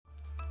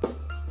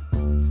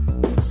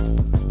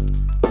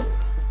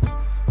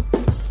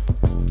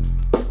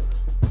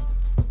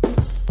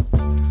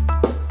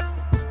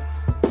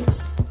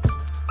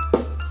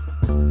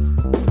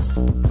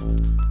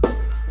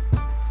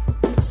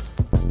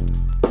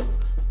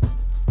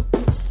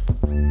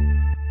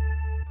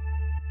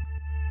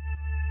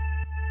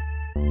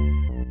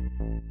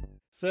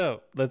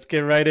So let's get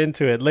right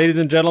into it. Ladies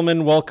and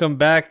gentlemen, welcome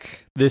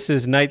back. This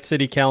is Night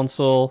City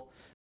Council,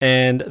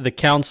 and the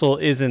council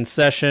is in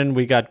session.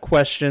 We got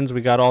questions.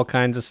 We got all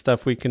kinds of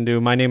stuff we can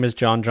do. My name is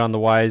John the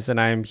Wise, and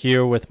I am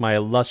here with my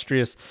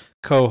illustrious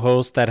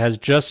co-host that has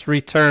just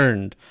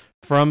returned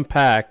from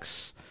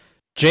PAX,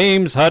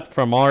 James Hutt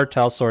from our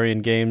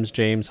Talsorian Games.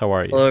 James, how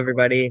are you? Hello,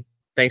 everybody.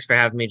 Thanks for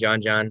having me,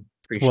 John.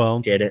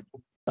 Appreciate it.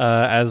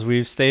 As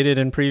we've stated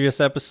in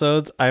previous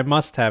episodes, I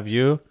must have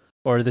you,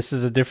 or this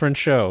is a different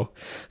show.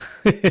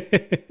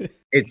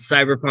 It's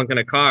Cyberpunk in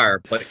a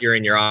car, but you're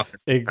in your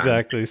office this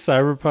exactly. Time.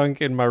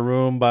 Cyberpunk in my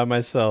room by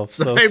myself.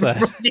 So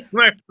sad. In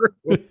my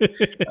room.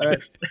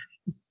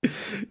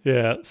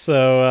 Yeah.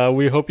 So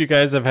we hope you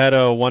guys have had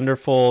a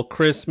wonderful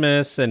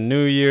Christmas and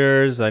New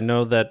Year's. I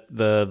know that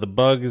the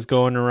bug is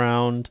going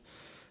around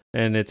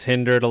and it's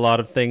hindered a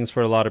lot of things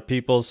for a lot of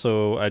people.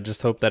 So I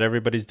just hope that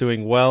everybody's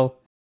doing well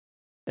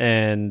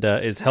and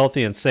is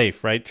healthy and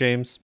safe. Right,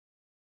 James?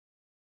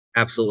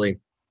 Absolutely.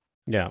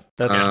 Yeah,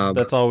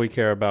 that's all we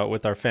care about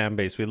with our fan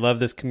base. We love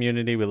this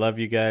community. We love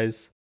you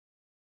guys.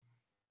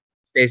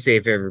 Stay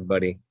safe,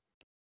 everybody.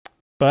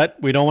 But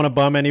we don't want to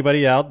bum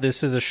anybody out.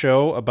 This is a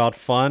show about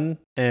fun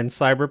and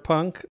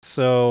cyberpunk.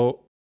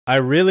 So I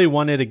really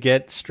wanted to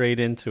get straight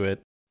into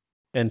it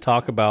and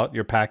talk about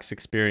your PAX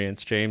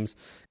experience, James,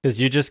 because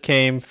you just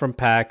came from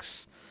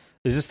PAX.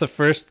 Is this the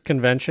first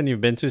convention you've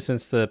been to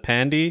since the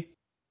Pandy?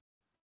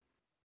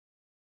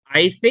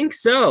 I think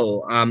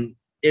so.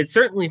 It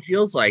certainly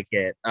feels like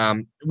it.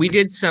 We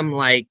did some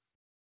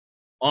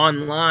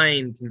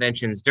online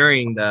conventions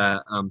during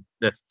the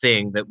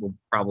thing that will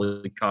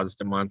probably cause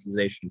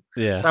demonetization.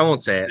 Yeah, so I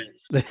won't say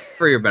it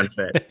for your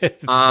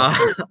benefit.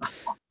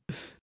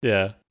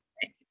 Yeah,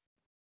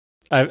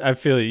 I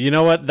feel you. You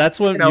know what? That's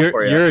what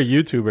you're a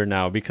YouTuber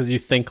now because you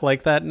think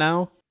like that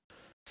now.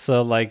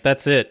 So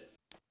that's it.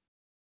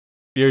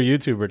 You're a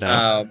YouTuber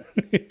now.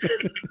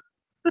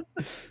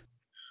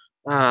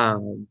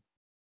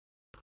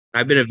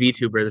 I've been a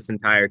VTuber this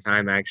entire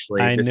time, actually.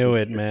 I knew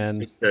it,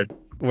 man.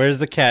 Where's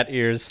the cat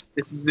ears?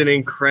 This is an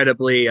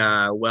incredibly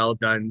well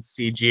done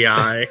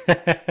CGI.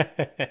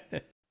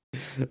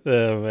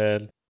 Oh,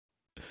 man.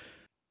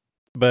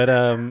 But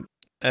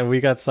and we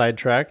got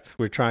sidetracked.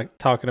 We're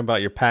talking about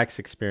your PAX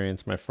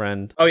experience, my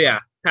friend. Oh yeah,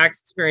 PAX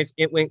experience.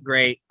 It went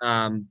great.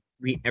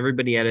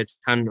 Everybody had a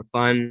ton of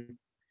fun.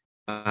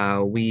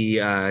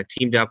 We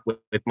teamed up with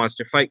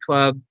Monster Fight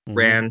Club,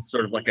 ran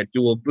sort of like a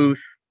dual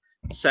booth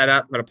set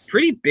up, but a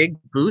pretty big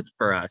booth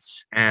for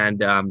us. And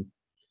the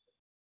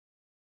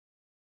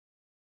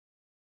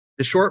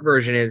short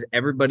version is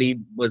everybody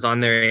was on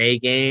their A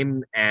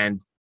game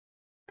and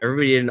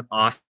everybody did an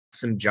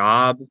awesome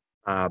job.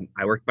 I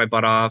worked my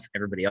butt off.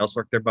 Everybody else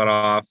worked their butt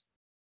off.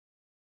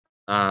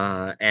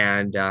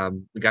 And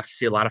we got to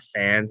see a lot of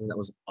fans, and that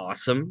was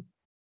awesome.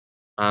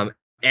 And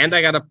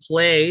I got to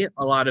play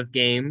a lot of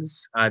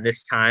games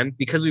this time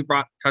because we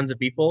brought tons of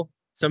people.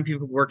 Some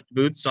people worked the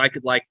booth, so I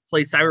could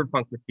play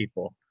Cyberpunk with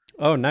people.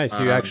 Oh, nice!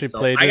 You actually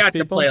played. I got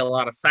to play a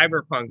lot of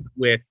Cyberpunk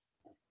with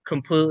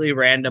completely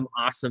random,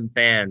 awesome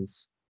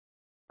fans.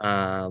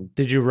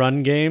 Did you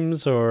run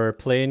games or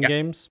play in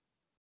games?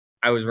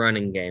 I was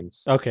running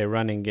games. Okay,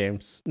 running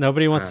games.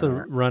 Nobody wants to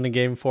run a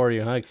game for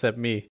you, huh? Except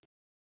me.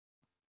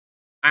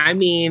 I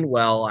mean,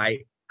 well,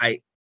 I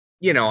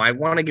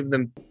want to give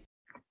them.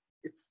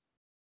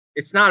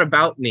 It's not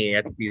about me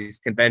at these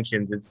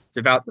conventions. It's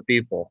about the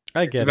people.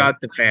 It's about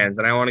the fans,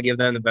 and I want to give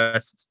them the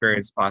best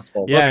experience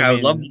possible. Yeah, I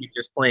would love to be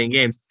just playing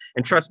games.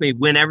 And trust me,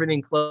 when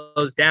everything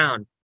closed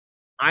down,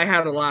 I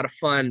had a lot of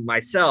fun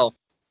myself,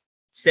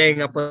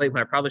 staying up late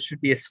when I probably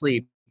should be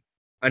asleep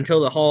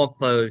until the hall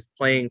closed,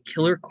 playing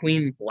Killer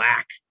Queen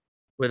Black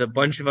with a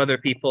bunch of other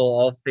people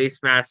all face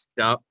masked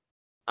up.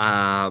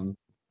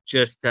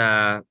 Just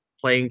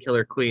playing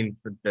Killer Queen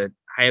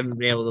I haven't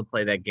been able to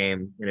play that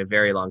game in a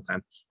very long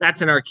time.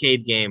 That's an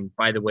arcade game,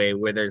 by the way,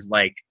 where there's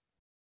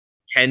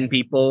 10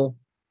 people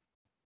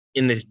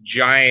in this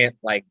giant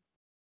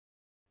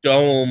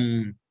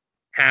dome,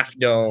 half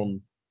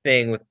dome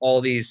thing with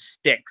all these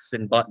sticks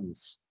and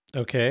buttons.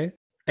 Okay.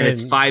 And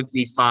it's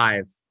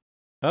 5v5.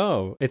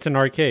 Oh, it's an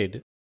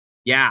arcade.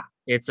 Yeah,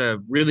 it's a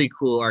really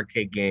cool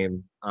arcade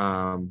game.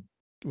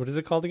 What is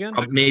it called again?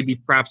 Maybe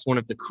perhaps one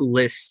of the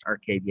coolest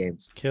arcade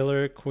games.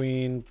 Killer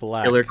Queen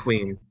Black. Killer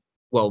Queen.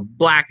 Well,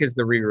 Black is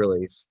the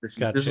re-release. This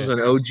was an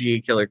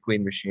OG Killer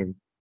Queen machine.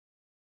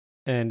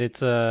 And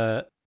it's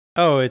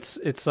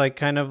it's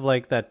kind of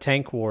like that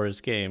Tank Wars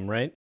game,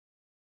 right?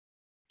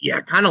 Yeah,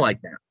 kind of like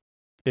that.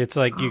 It's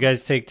you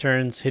guys take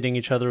turns hitting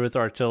each other with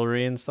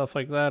artillery and stuff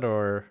like that,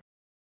 or?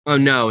 Oh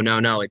no!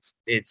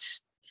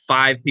 It's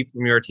 5 people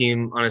from your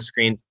team on a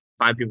screen,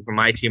 5 people from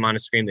my team on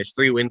a screen. There's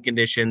 3 win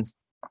conditions,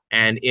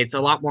 and it's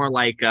a lot more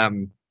like a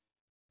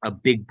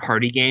big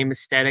party game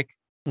aesthetic,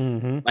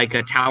 like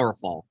a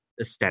Towerfall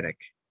aesthetic.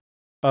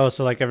 Oh,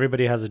 so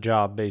everybody has a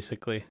job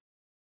basically.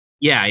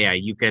 Yeah,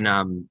 you can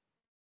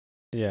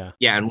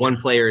and one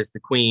player is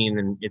the queen,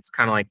 and it's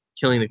kind of like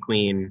killing the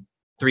queen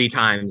 3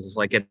 times. It's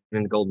like getting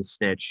the golden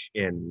snitch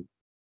in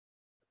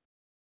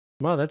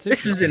Wow, that's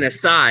This is an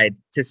interesting. aside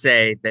to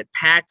say that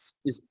PAX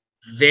is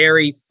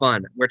very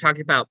fun. We're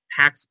talking about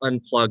PAX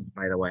Unplugged,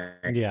 by the way.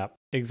 Yeah, There are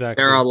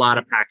exactly. a lot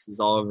of PAXs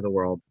all over the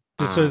world.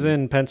 This was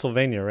in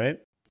Pennsylvania, right?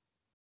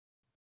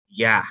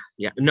 Yeah,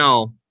 yeah.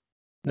 No,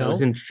 it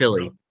was No? in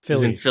Philly. It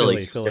was in Philly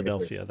specifically.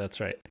 Philadelphia.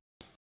 That's right.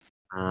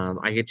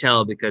 I could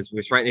tell because it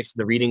was right next to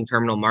the Reading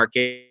Terminal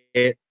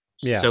Market.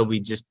 Yeah. So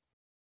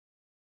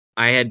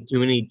I had too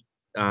many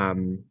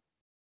Philly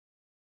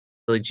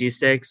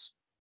cheesesteaks.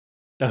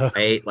 I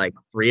ate like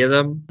 3 of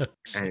them,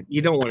 and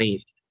you don't want to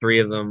eat 3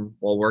 of them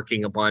while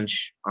working a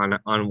bunch on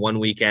one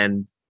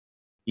weekend.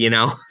 Yeah,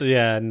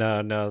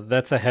 no.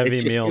 That's a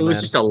heavy meal, it was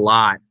man. just a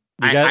lot.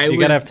 You I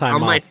gotta have was time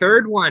on my off.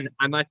 third one.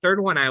 On my third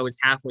one, I was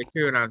halfway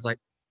through, and I was like,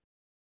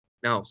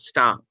 "No,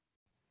 stop!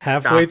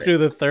 Halfway Stop through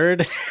the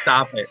third,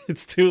 Stop it!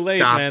 it's too late,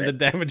 Stop man. it. The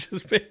damage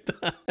has been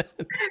done.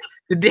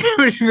 The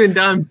damage has been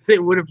done, but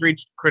it would have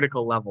reached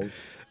critical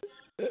levels."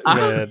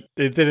 Man,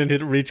 it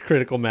didn't reach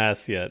critical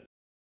mass yet.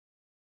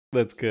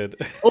 That's good.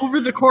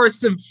 Over the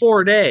course of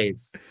 4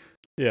 days,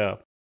 Yeah.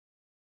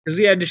 because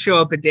we had to show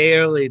up a day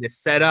early to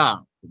set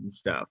up and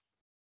stuff.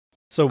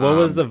 So what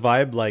was the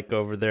vibe like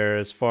over there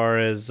as far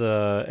as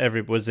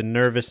was it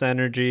nervous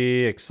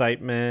energy,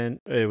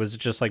 excitement? It was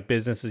just like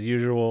business as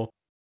usual.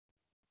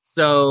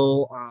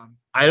 So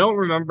I don't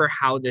remember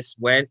how this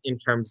went in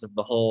terms of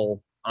the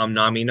whole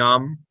Nami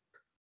Nom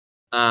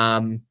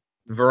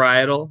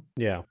varietal.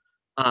 Yeah.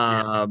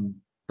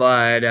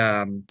 But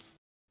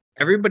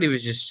everybody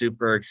was just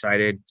super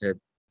excited to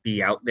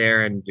be out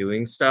there and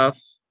doing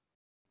stuff.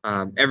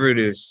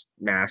 Everybody was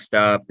masked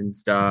up and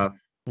stuff.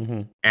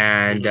 Mm-hmm.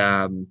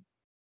 And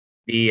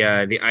the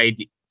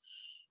idea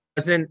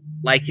wasn't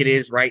like it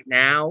is right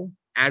now.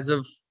 As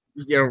of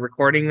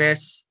recording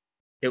this,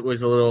 the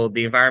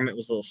environment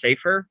was a little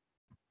safer.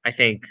 I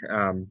think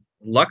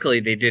luckily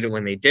they did it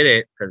when they did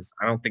it, because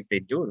I don't think they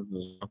do it.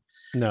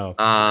 No.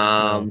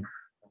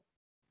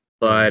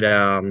 But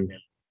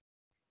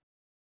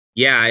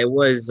yeah, it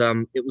was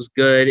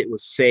good. It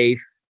was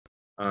safe.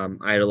 I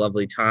had a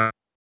lovely time.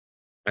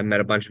 I met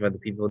a bunch of other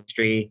people in the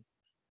street.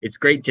 It's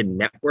great to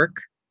network.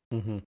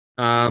 Mm-hmm.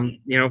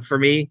 For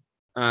me,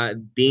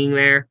 being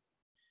there,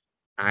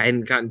 I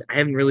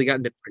haven't really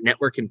gotten to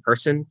network in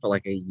person for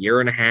like a year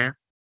and a half,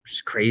 which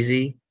is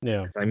crazy.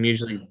 Yeah. Because I'm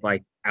usually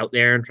like out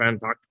there and trying to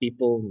talk to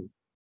people and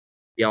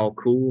be all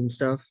cool and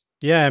stuff.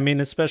 Yeah, I mean,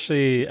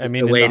 especially, I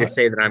mean, a way to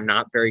say that I'm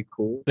not very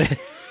cool.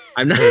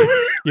 I'm not.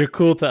 Hey, you're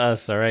cool to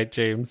us, all right,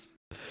 James.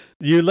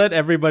 You let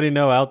everybody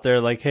know out there,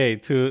 like, hey,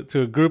 to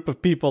a group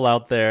of people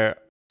out there,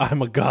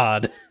 I'm a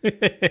god.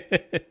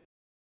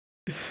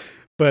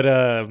 But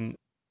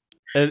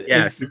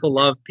yeah,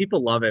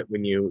 people love it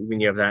when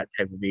you have that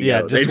type of ego.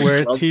 Yeah, just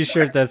wear a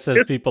T-shirt that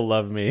says "People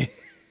love me."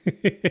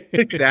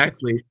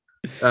 Exactly.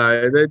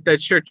 That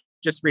shirt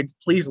just reads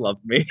 "Please love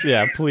me."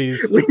 Yeah,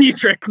 please. When you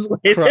translate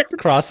it.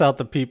 Cross out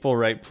the people,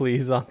 right?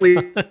 Please on.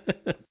 Please.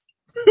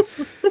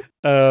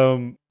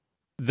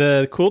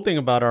 The cool thing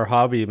about our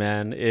hobby,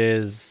 man,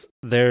 is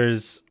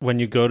when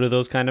you go to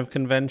those kind of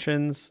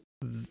conventions,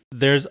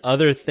 there's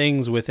other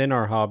things within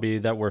our hobby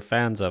that we're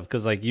fans of.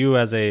 Because like you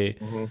as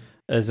an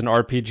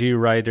RPG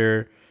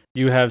writer,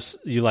 you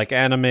like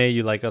anime,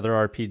 you like other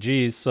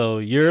RPGs, so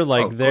you're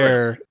like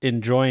there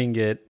enjoying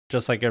it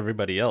just like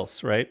everybody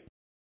else, right?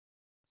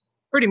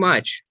 Pretty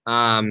much.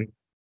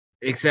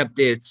 Except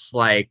it's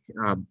like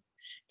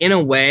in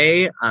a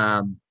way,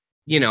 I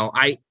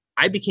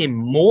became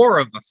more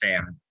of a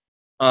fan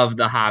of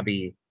the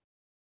hobby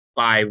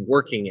by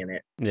working in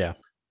it. Yeah.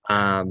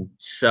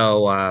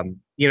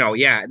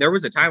 Yeah, there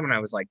was a time when I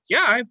was like,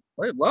 yeah, I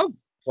love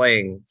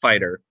playing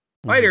Fighter.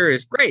 Fighter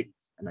is great.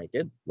 And I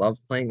did love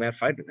playing that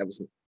Fighter. That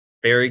was a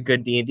very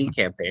good D&D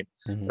campaign.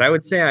 But I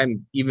would say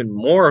I'm even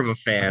more of a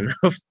fan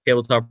of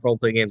tabletop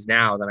role-playing games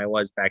now than I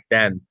was back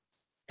then.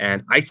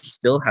 And I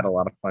still had a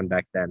lot of fun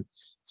back then.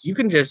 So you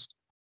can just,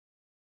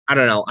 I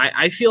don't know.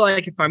 I feel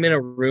like if I'm in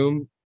a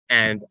room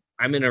and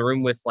I'm in a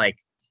room with like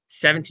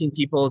 17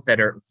 people that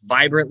are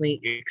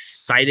vibrantly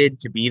excited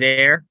to be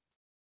there,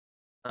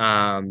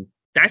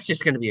 that's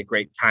just going to be a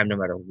great time no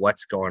matter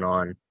what's going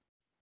on.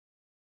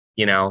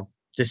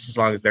 Just as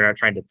long as they're not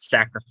trying to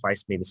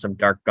sacrifice me to some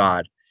dark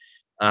god.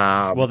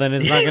 Well, then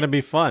it's not going to be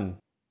fun.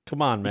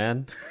 Come on,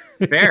 man.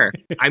 Fair.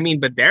 I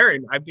mean, but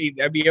Darren, I'd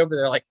be over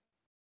there like,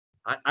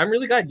 I'm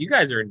really glad you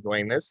guys are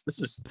enjoying this. This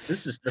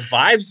is the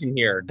vibes in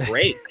here are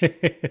great.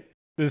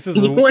 This is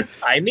you want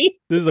Timey?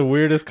 This is the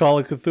weirdest Call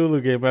of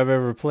Cthulhu game I've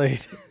ever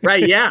played.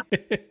 Right? Yeah.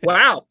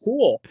 Wow.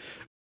 Cool.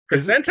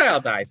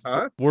 Percentile dice,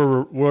 huh?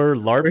 We're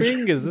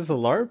LARPing? Is this a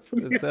LARP?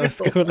 Is that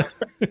what's going on?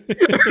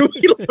 Are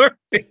we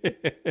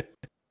LARPing?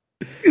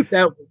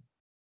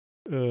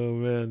 Oh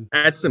man,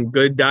 that's some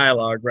good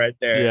dialogue right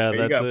there. Yeah,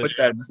 you gotta put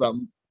that in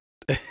something.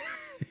 I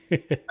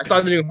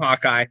saw the new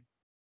Hawkeye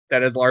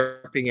that has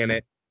LARPing in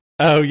it.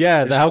 Oh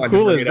yeah, how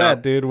cool is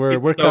that, dude? We're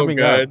so coming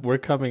good. up. We're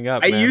coming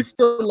up. I used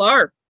to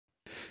LARP,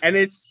 and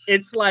it's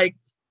like,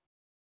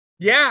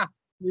 yeah,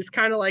 it's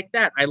kind of like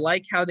that. I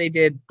like how they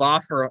did a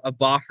boffer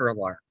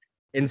LARP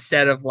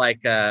instead of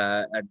like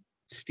a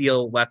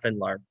steel weapon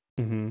LARP.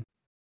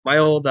 my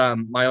old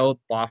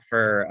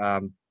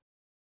boffer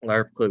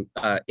LARP club,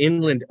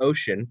 Inland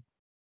Ocean.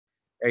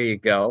 There you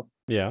go.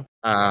 Yeah.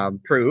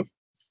 Proof.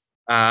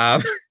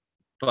 Um,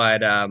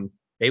 but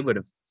they would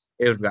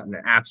have gotten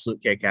an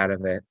absolute kick out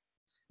of it.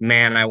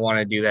 Man, I want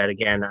to do that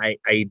again. I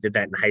did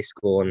that in high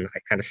school and I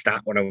kind of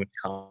stopped when I went to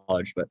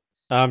college, but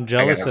I'm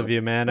jealous of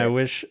you, man. I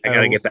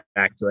gotta get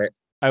back to it.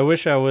 I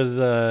wish I was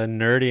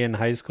nerdy in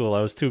high school.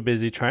 I was too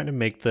busy trying to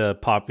make the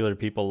popular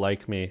people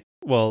like me.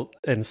 Well,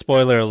 and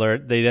spoiler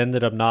alert, they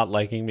ended up not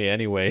liking me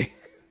anyway.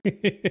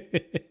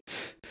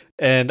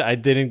 And I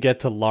didn't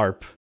get to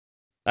LARP.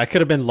 I could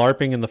have been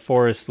LARPing in the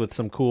forest with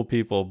some cool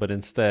people, but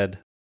instead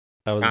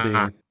I was being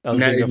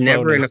a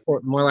never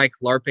phony. more like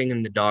LARPing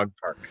in the dog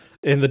park.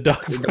 In the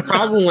dog The park.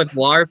 problem with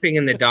LARPing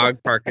in the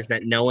dog park is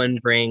that no one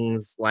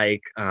brings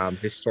like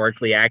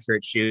historically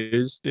accurate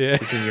shoes Yeah.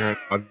 because you're in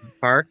a dog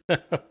park.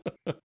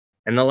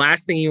 And the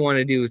last thing you want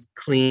to do is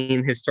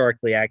clean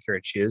historically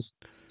accurate shoes.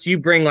 So you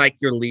bring like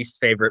your least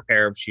favorite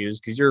pair of shoes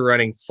because you're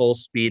running full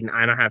speed and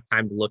I don't have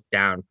time to look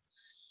down.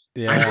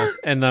 Yeah,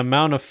 and the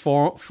amount of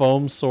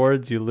foam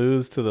swords you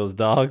lose to those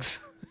dogs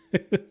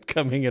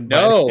coming in.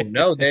 No,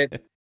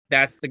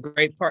 that's the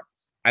great part.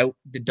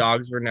 The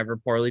dogs were never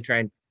poorly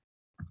trained.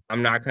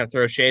 I'm not going to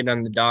throw shade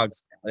on the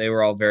dogs. They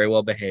were all very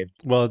well behaved.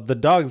 Well, the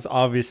dogs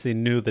obviously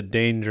knew the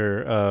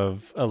danger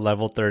of a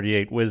level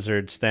 38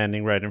 wizard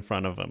standing right in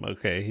front of them.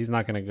 Okay, he's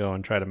not going to go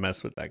and try to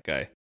mess with that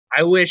guy.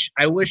 I wish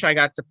I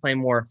got to play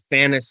more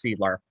fantasy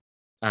LARP.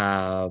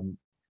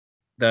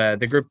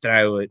 The group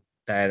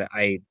that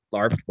I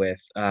LARPed with,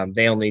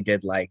 they only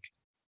did like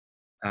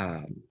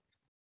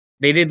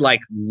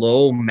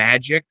low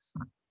magic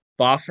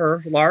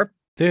boffer LARP.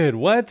 Dude,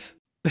 what?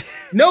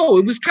 No,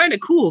 it was kind of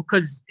cool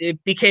because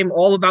it became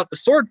all about the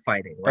sword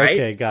fighting, right?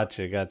 Okay,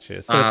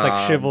 gotcha. So it's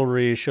like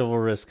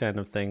chivalrous kind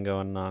of thing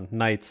going on.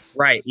 Knights,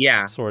 right?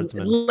 Yeah,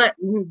 swordsmen.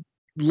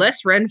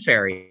 Less Ren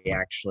Fairy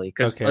actually,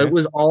 because Okay. it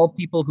was all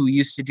people who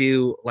used to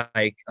do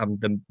like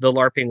the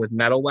LARPing with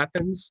metal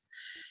weapons,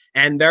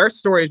 and their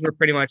stories were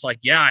pretty much like,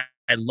 yeah,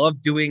 I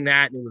loved doing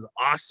that and it was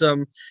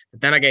awesome,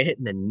 but then I got hit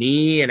in the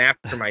knee, and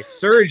after my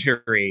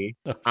surgery,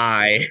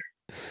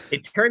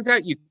 it turns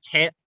out you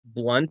can't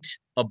blunt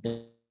a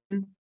blunt,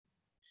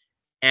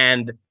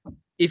 and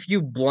if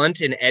you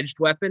blunt an edged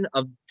weapon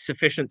of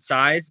sufficient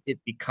size, it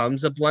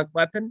becomes a blunt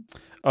weapon.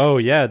 Oh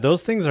yeah,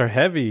 those things are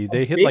heavy.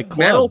 They hit like clubs.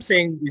 Metal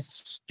thing is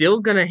still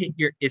gonna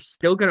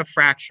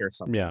fracture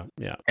something.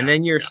 Yeah. And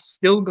then you're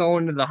still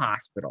going to the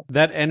hospital.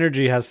 That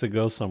energy has to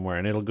go somewhere,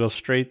 and it'll go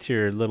straight to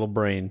your little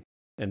brain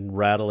and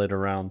rattle it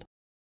around.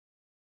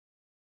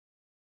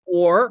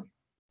 Or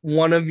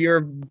one of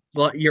your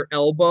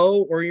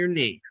elbow or your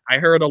knee. I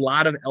heard a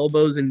lot of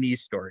elbows and knee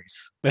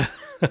stories.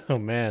 Oh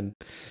man.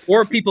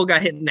 Or people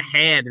got hit in the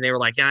hand and they were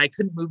like, yeah, I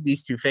couldn't move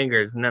these two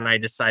fingers, and then I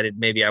decided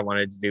maybe I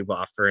wanted to do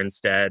boffer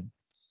instead.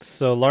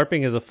 So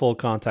LARPing is a full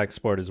contact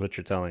sport is what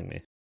you're telling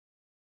me.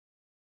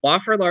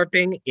 Boffer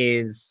LARPing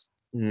is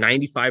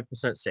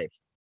 95% safe.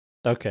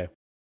 Okay.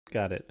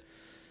 Got it.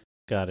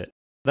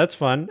 That's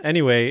fun.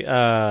 Anyway,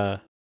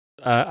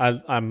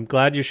 I'm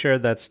glad you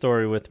shared that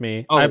story with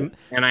me. Oh,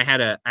 and I had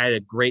a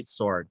great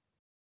sword.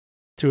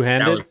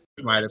 Two-handed? That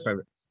was my other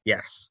favorite.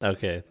 Yes.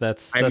 Okay,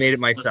 that's I made it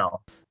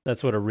myself.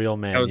 That's what a real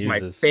man uses.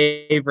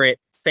 That was my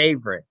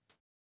favorite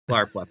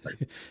LARP weapon.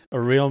 A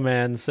real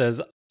man says,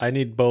 I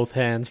need both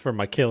hands for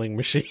my killing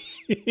machine.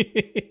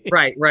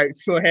 Right.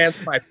 2 hands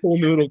for my pool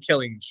noodle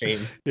killing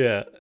machine.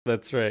 Yeah,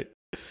 that's right.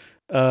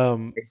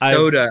 I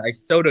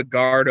sewed a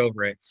guard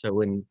over it so it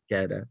wouldn't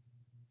get a...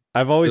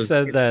 I've always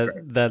said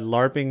that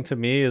LARPing to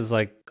me is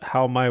like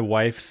how my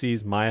wife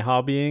sees my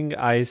hobbying.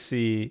 I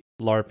see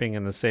LARPing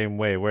in the same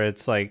way, where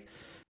it's like,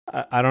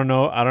 I don't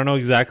know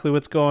exactly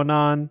what's going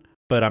on,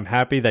 but I'm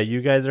happy that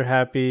you guys are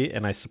happy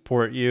and I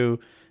support you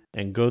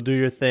and go do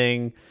your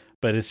thing,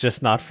 but it's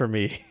just not for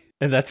me.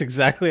 And that's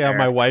exactly how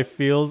my wife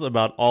feels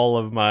about all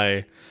of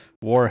my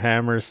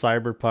Warhammer,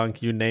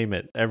 Cyberpunk, you name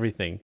it,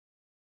 everything.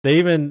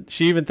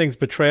 She even thinks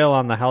Betrayal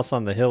on the House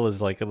on the Hill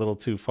is like a little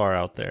too far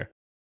out there.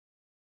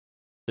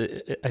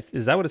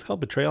 Is that what it's called?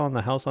 Betrayal on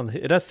the House on the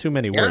Hill? It has too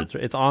many words.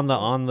 It's on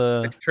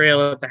the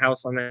Betrayal at the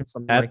House on the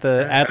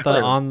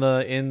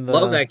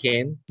Love that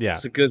game. Yeah,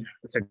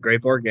 it's a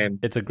great board game.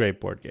 It's a great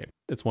board game.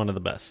 It's one of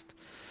the best.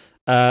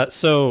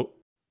 So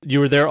you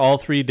were there all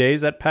 3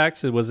 days at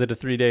PAX? Was it a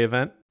 3-day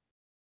event?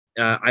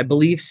 I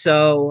believe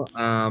so.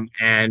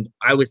 And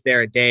I was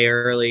there a day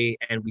early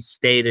and we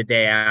stayed a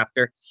day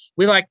after.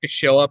 We like to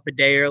show up a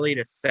day early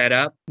to set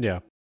up.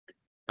 Yeah.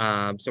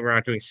 So we're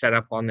not doing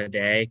setup on the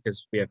day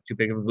because we have too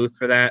big of a booth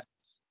for that.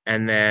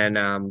 And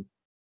then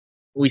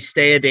we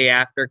stay a day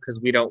after because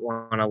we don't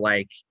want to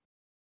like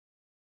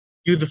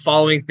do the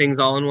following things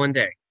all in one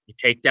day. You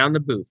take down the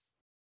booth,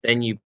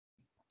 then you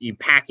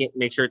pack it,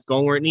 make sure it's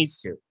going where it needs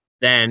to.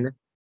 Then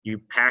you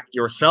pack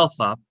yourself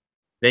up.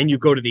 Then you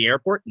go to the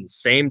airport in the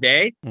same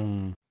day.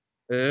 No.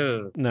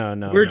 We're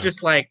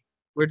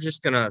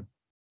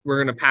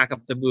gonna pack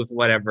up the booth,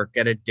 whatever,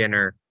 get a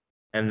dinner,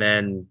 and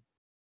then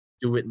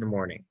do it in the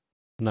morning.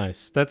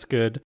 Nice. That's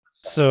good.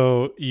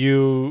 So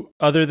you,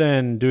 other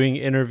than doing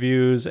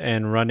interviews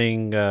and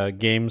running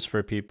games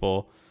for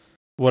people,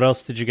 what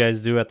else did you guys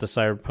do at the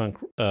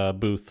Cyberpunk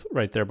booth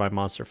right there by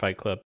Monster Fight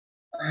Club?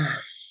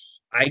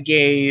 I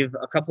gave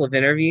a couple of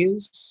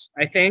interviews,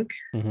 I think.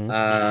 Mm-hmm.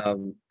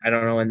 I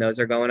don't know when those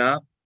are going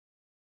up.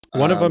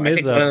 One of them I is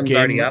think one of them's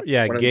already up.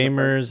 Yeah, One of them's up.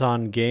 Gamers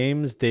on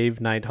Games,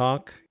 Dave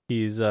Nighthawk.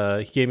 He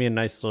gave me a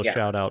nice little Yeah.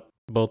 shout out.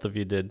 Both of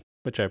you did,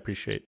 which I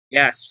appreciate.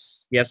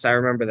 Yes, I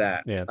remember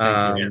that. Yeah,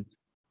 thank you.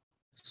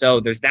 So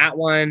there's that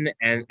one,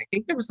 and I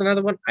think there was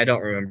another one. I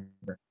don't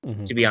remember,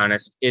 to be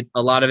honest.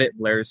 A lot of it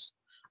blurs.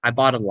 I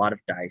bought a lot of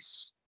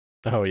dice.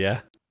 Oh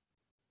yeah.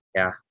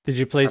 Yeah. Did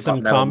you play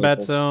some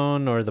Combat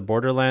Zone or the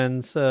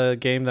Borderlands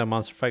game that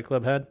Monster Fight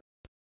Club had?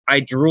 I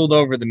drooled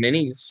over the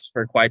minis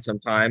for quite some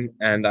time,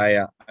 and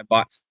I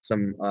bought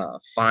some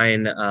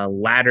fine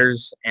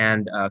ladders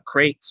and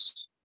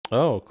crates.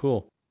 Oh,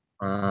 cool.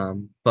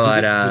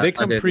 But do they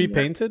come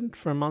pre-painted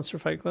from Monster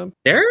Fight Club?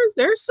 There's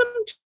some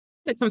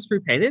that comes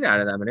pre-painted out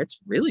of them, and it's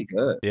really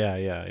good. Yeah.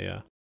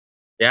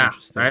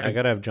 Interesting. I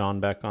gotta have John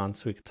back on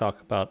so we could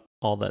talk about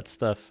all that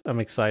stuff. I'm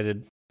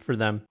excited for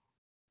them.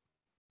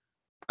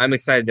 I'm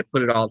excited to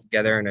put it all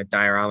together in a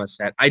diorama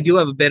set. I do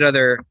have a bit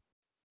other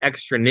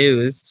extra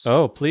news.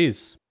 Oh,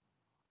 please.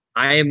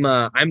 I'm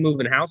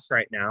moving house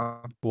right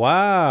now.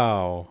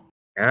 Wow.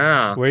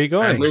 Yeah. Where are you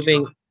going?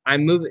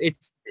 I'm moving.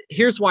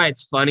 Here's why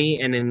it's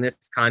funny, and in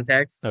this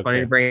context, it's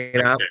funny to bring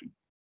it up.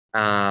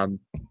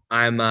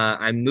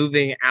 I'm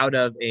moving out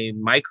of a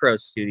micro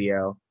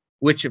studio,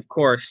 which of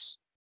course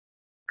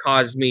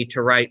caused me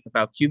to write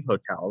about cube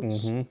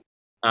hotels.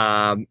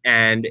 Mm-hmm.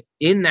 And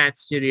in that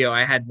studio,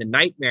 I had the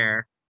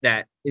nightmare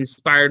that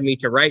inspired me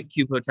to write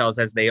cube hotels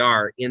as they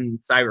are in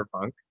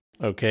Cyberpunk.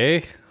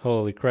 Okay.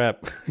 Holy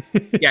crap.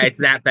 Yeah, it's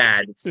that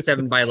bad. It's a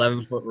 7 by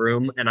 11 foot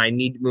room, and I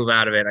need to move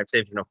out of it. I've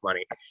saved enough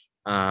money.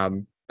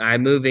 I'm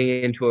moving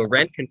into a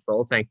rent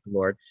control, thank the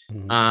Lord.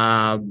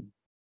 Mm-hmm.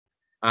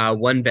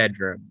 1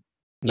 bedroom.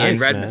 Nice,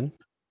 in Redmond. man.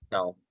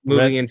 So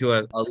moving into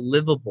a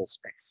livable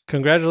space.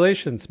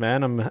 Congratulations,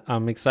 man.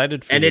 I'm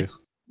excited for you. And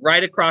it's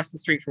right across the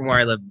street from where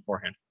I lived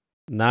beforehand.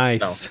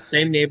 Nice. So,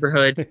 same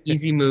neighborhood,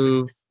 easy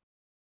move,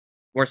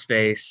 more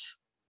space.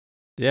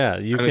 Yeah,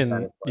 you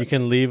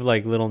can leave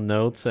like little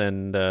notes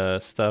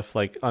and stuff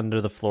like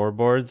under the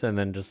floorboards, and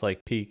then just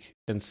like peek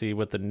and see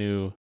what the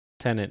new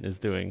tenant is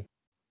doing.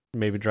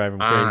 Maybe drive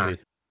them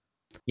crazy.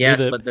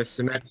 Yes, but there's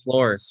cement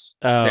floors.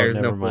 Oh,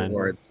 there's never no mind.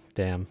 floorboards.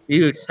 Damn.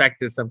 You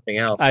expected something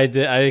else. I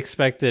did. I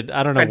expected.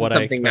 I don't know what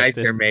I expected. Something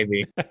nicer,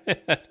 maybe.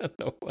 I don't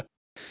know what.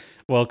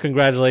 Well,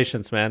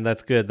 congratulations, man.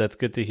 That's good. That's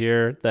good to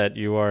hear that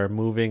you are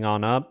moving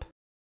on up.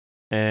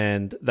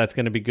 And that's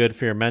going to be good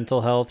for your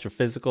mental health, your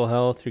physical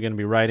health. You're going to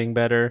be writing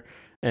better.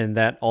 And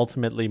that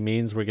ultimately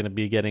means we're going to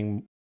be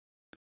getting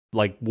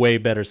like way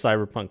better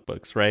Cyberpunk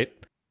books, right?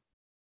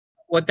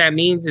 What that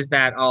means is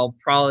that I'll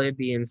probably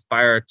be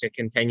inspired to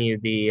continue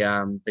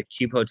the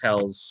Cube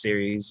Hotels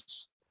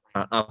series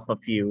up a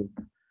few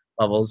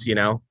levels, you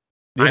know.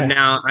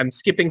 Yeah. I'm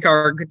skipping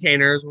cargo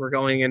containers. We're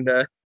going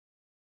into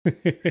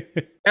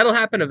that'll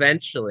happen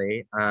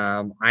eventually.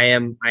 I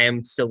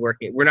am still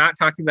working. We're not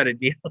talking about a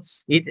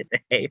DLC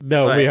today.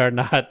 No, we are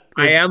not.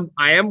 I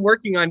am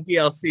working on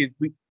DLCs.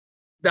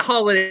 The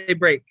holiday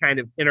break kind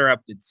of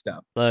interrupted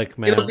stuff. Look,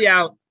 man, it'll be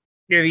out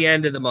near the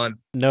end of the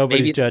month.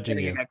 Nobody's judging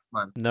you. Next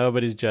month.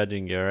 Nobody's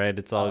judging you. All right,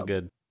 it's all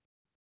good.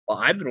 Well,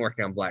 I've been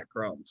working on Black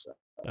Chrome, so.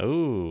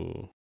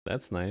 Oh,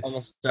 that's nice.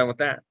 Almost done with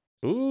that.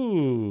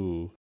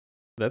 Ooh,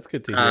 that's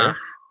good to hear.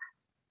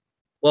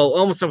 Well,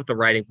 almost done with the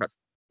writing process.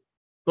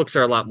 Books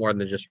are a lot more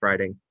than just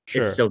writing.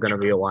 Sure. It's still going to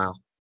be a while,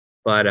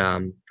 but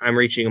I'm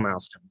reaching a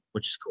milestone,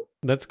 which is cool.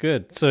 That's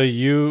good. So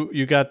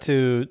you got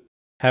to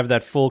have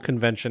that full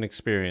convention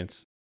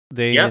experience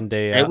day in,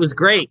 day out. It was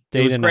great.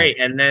 It was great.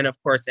 And then,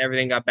 of course,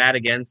 everything got bad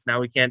again, so now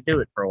we can't do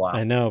it for a while.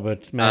 I know,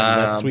 but man,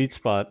 that sweet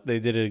spot, they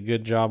did a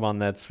good job on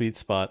that sweet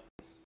spot.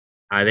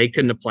 They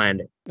couldn't have planned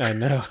it. I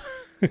know.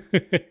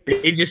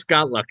 They just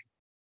got lucky.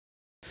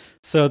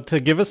 So to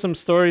give us some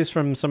stories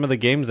from some of the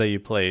games that you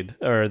played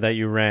or that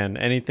you ran,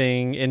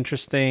 anything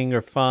interesting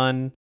or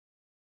fun,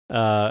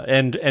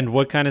 and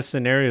what kind of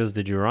scenarios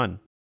did you run?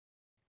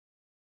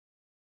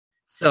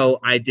 So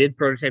I did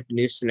prototype a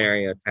new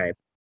scenario type.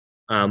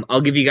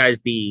 I'll give you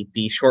guys the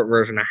short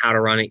version of how to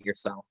run it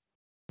yourself.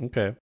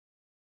 Okay.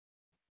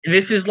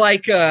 This is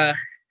like and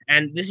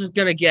this is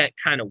gonna get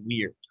kind of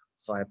weird,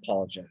 so I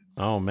apologize.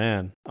 Oh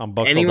man, I'm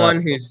buckled Anyone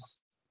up. who's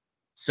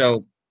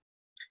so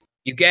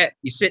you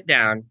sit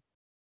down,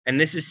 and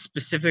this is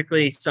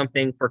specifically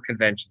something for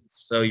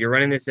conventions. So you're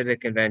running this at a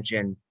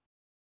convention.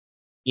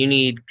 You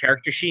need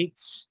character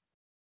sheets,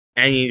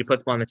 and you need to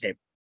put them on the table.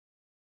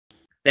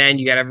 Then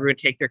you got everyone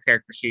take their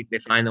character sheet. They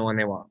find the one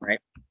they want, right?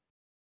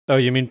 Oh,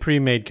 you mean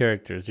pre-made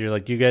characters? You're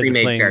like, you guys are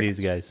playing these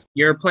guys.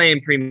 You're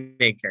playing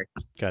pre-made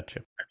characters.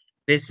 Gotcha.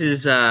 This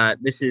is a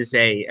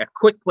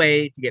quick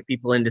way to get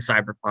people into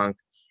Cyberpunk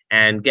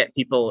and get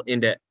people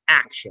into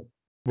action.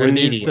 Were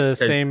these the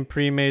same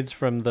pre-mades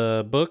from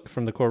the book,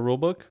 from the core rule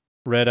book?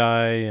 Red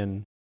Eye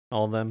and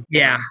all of them?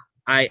 Yeah.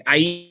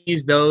 I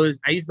use those.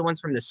 I use the ones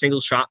from the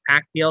single shot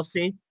pack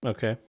DLC,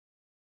 Okay.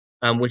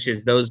 which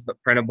is those but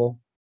printable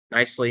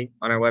nicely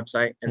on our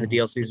website, and the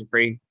DLCs are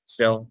free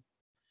still.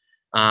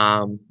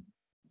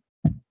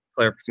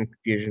 Clear up some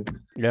confusion.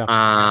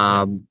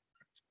 Yeah.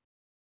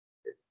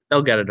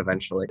 They'll get it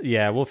eventually.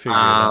 Yeah, we'll figure it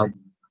out.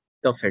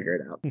 They'll figure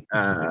it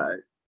out.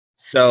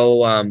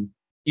 So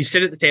you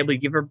sit at the table, you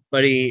give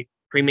everybody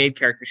pre-made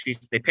character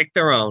sheets. They pick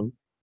their own.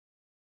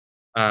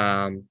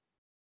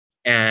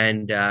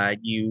 And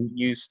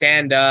you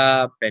stand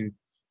up and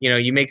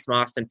you make some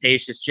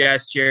ostentatious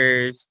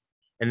gestures.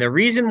 And the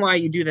reason why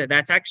you do that,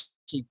 that's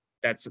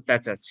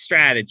a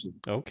strategy.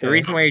 Okay. The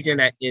reason why you're doing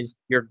that is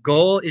your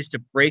goal is to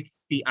break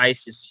the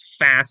ice as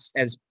fast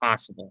as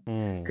possible,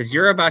 because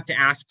you're about to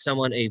ask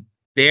someone a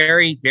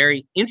very,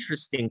 very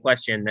interesting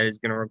question that is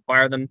going to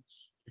require them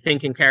to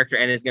think in character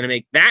and is going to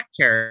make that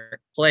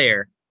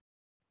player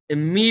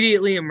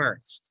immediately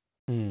immersed.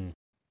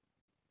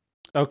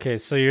 Okay,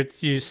 so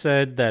you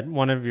said that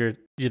one of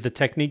the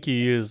technique you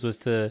used was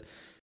to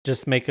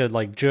just make a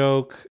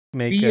joke,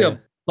 be a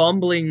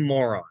bumbling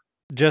moron,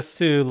 just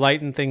to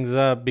lighten things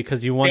up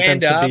because you want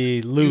Stand them to up,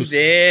 be loose. Do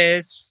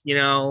this,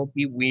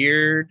 be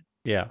weird.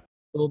 Yeah, a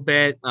little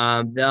bit.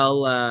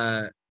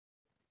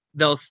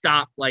 They'll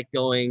stop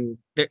going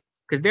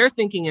because they're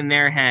thinking in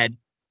their head,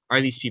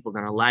 are these people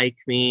gonna like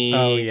me?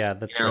 Oh yeah,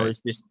 that's right.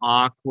 Is this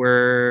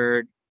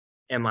awkward?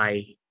 Am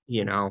I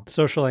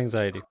social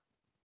anxiety?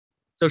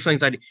 Social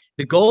anxiety.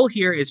 The goal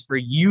here is for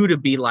you to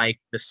be like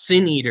the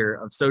sin eater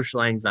of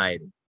social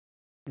anxiety.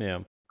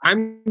 Yeah.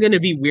 I'm going to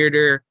be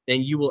weirder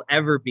than you will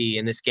ever be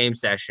in this game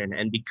session.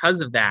 And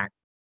because of that,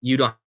 you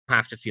don't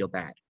have to feel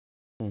bad.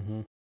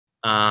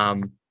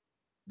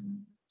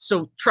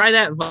 So try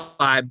that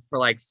vibe for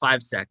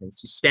 5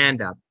 seconds. You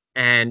stand up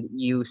and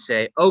you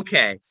say,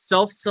 okay,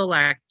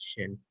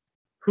 self-selection.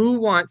 Who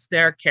wants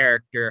their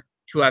character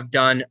to have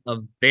done a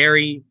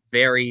very,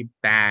 very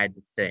bad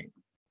thing?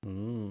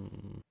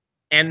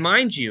 And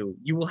mind you,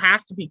 you will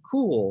have to be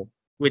cool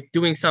with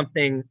doing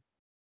something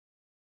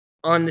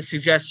on the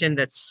suggestion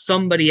that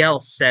somebody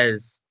else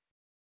says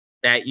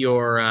that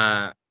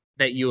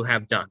you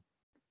have done.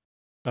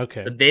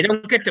 Okay. So they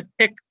don't get to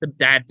pick the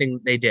bad thing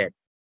they did.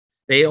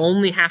 They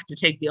only have to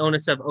take the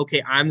onus of,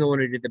 okay, I'm the one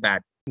who did the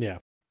bad thing. Yeah.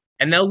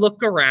 And they'll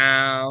look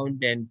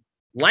around, and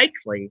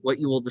likely what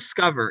you will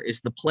discover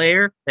is the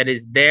player that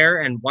is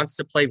there and wants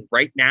to play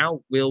right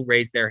now will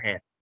raise their hand.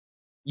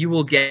 You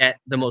will get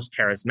the most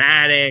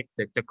charismatic,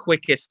 the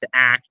quickest to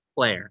act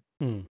player.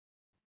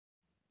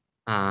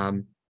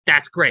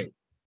 That's great.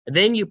 And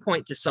then you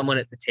point to someone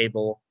at the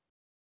table,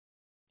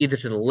 either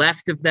to the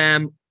left of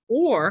them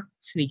or,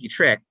 sneaky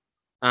trick,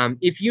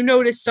 if you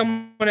notice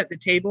someone at the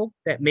table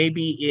that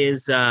maybe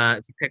is,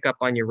 if you pick up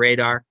on your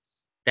radar,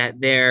 that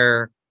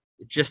they're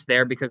just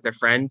there because their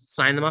friend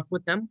signed them up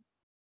with them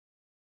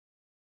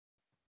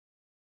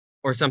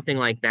or something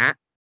like that,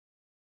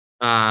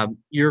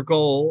 your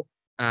goal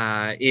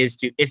is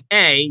to, if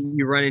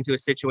you run into a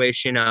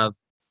situation of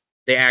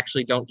they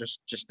actually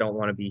just don't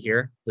want to be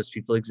here, those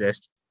people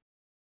exist,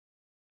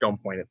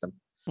 don't point at them.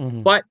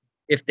 But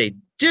if they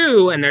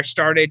do and they're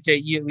started to,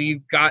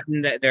 you've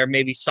gotten that they're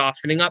maybe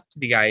softening up to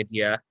the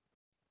idea,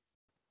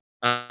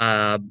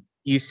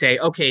 you say,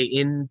 okay,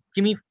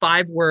 give me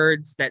 5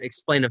 words that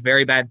explain a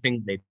very bad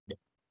thing they did.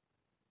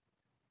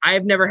 I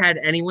have never had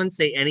anyone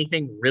say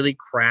anything really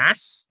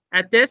crass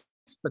at this,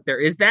 but there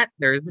is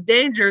the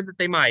danger that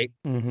they might.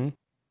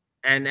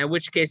 And in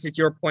which case, it's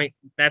your point.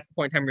 That's the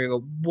point in time where you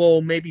go,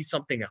 well, maybe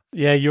something else.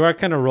 Yeah, you are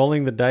kind of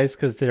rolling the dice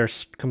because they're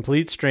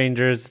complete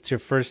strangers. It's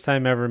your first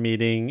time ever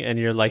meeting, and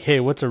you're like,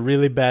 hey, what's a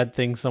really bad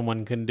thing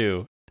someone can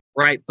do?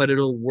 Right, but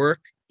it'll work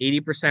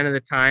 80% of the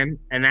time,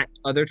 and that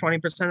other 20%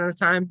 of the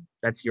time,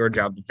 that's your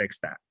job to fix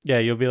that. Yeah,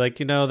 you'll be like,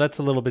 that's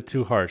a little bit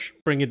too harsh.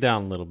 Bring it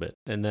down a little bit,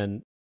 and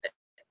then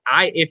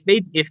if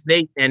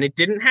they, and it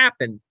didn't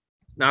happen,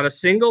 not a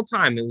single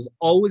time. It was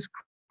always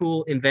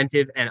cool,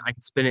 inventive, and I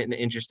could spin it in an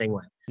interesting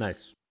way.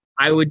 Nice.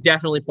 I would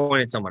definitely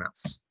point at someone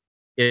else,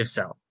 if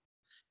so.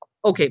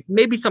 Okay,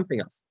 maybe something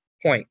else.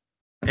 Point,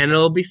 and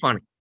it'll be funny.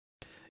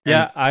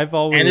 Yeah, I've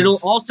always, and it'll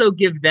also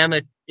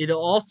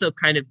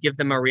kind of give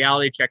them a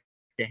reality check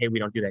that, hey, we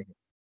don't do that here.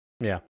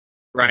 Yeah.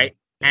 Right.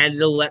 And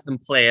it'll let them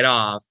play it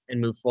off and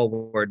move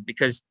forward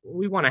because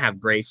we want to have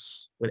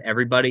grace with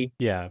everybody.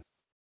 Yeah.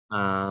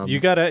 You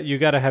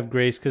gotta have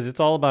grace because it's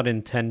all about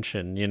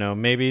intention.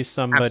 Maybe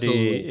somebody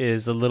Absolutely.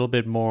 is a little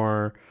bit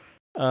more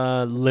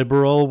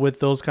liberal with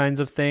those kinds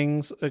of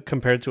things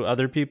compared to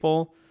other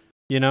people,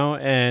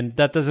 and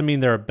that doesn't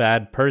mean they're a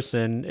bad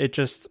person. It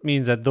just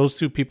means that those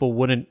two people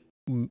wouldn't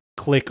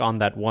click on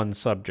that one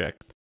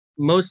subject.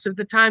 Most of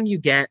the time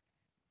you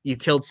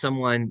killed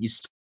someone, you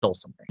stole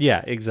something.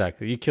 Yeah,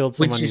 exactly. You killed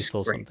someone, you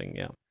stole something.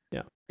 Yeah.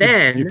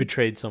 Then you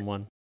betrayed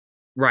someone.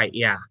 Right,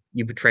 yeah.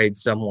 You betrayed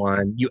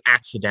someone. You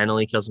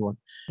accidentally killed someone.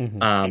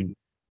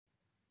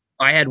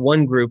 I had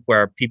one group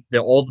where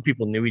all the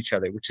people knew each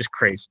other, which is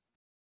crazy.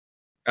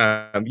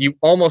 You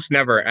almost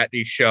never at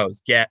these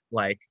shows get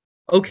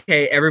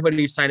okay, everybody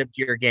who signed up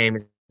to your game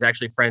is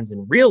actually friends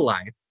in real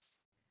life,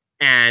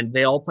 and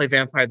they all play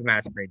Vampire the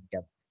Masquerade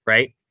together,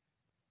 right?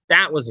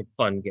 That was a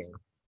fun game.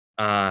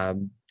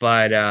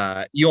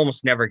 But you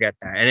almost never get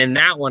that. And in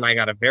that one,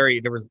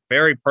 there was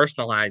very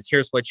personalized,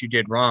 here's what you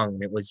did wrong.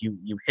 And it was you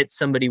hit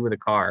somebody with a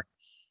car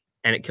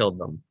and it killed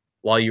them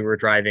while you were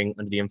driving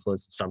under the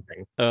influence of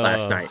something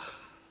last night,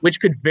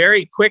 which could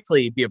very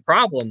quickly be a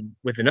problem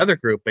with another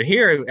group. But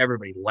here,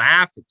 everybody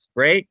laughed. It was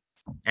great.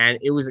 And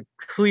it was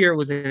clear it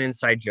was an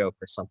inside joke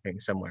or something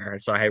somewhere.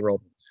 So I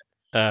rolled.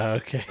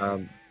 Okay.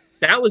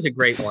 That was a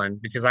great one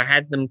because I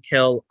had them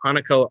kill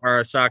Hanako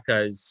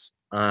Arasaka's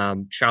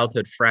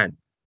childhood friend.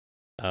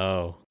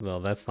 Oh, well,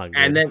 that's not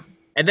good.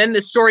 And then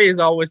the story is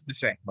always the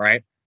same,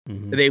 right?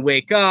 Mm-hmm. They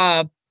wake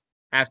up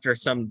after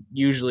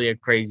usually a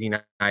crazy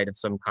night of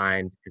some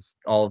kind, because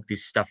all of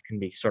this stuff can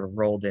be sort of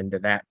rolled into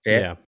that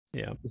bit.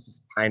 Yeah. This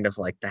is kind of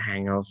like The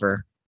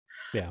Hangover.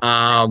 Yeah.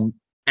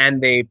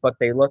 They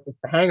look at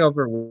The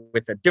Hangover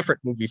with a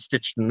different movie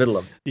stitched in the middle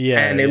of it. Yeah.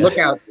 And they look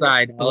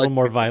outside. A little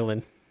more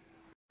violent.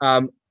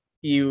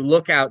 You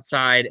look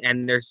outside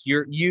and there's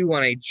you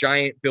on a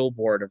giant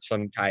billboard of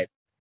some type.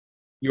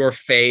 Your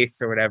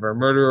face or whatever.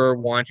 Murderer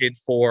wanted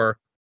for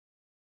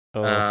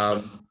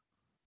yeah,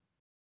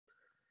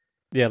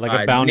 like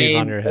a bounty's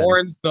on your head.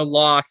 Mourns the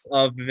loss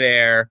of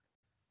their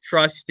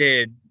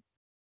trusted,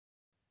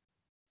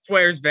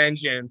 swears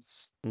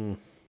vengeance. And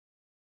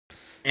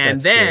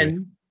That's then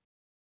scary.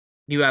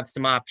 You have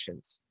some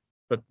options.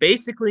 But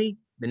basically,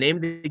 the name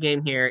of the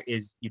game here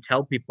is you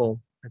tell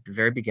people at the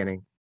very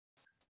beginning,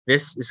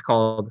 this is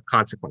called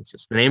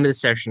Consequences. The name of the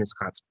session is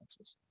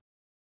Consequences.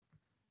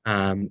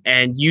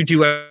 And you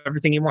do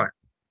everything you want.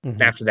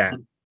 Mm-hmm. After that,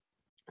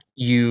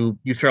 you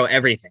throw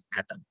everything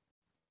at them.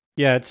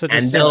 Yeah, it's such a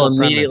and simple they'll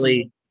immediately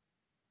premise.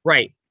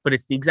 Right, but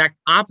it's the exact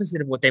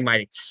opposite of what they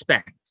might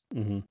expect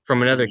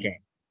from another game.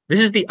 This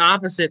is the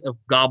opposite of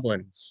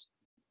Goblins.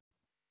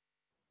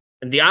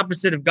 And the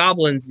opposite of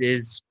Goblins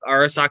is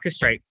Arasaka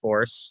Strike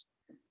Force.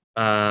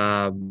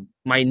 My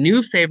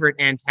new favorite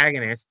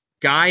antagonist,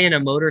 guy in a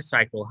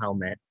motorcycle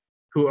helmet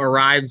who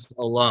arrives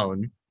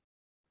alone.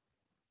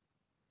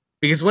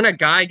 Because when a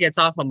guy gets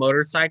off a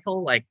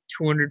motorcycle like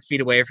 200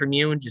 feet away from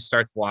you and just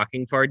starts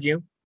walking toward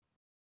you,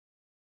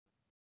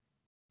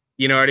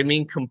 you know what I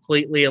mean?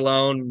 Completely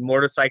alone,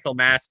 motorcycle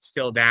mask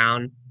still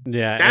down.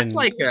 Yeah. That's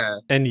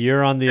and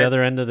you're on the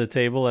other end of the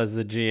table as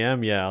the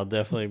GM. Yeah, I'll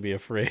definitely be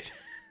afraid.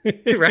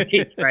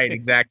 right,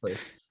 exactly.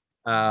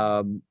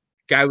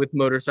 Guy with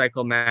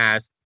motorcycle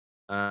mask.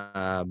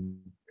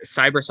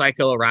 Cyber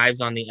Psycho arrives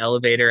on the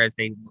elevator as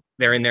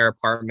they're in their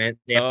apartment.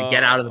 They have to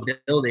get out of the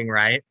building,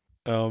 right?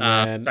 Oh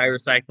man. Cyber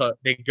Psycho,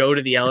 they go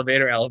to the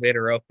elevator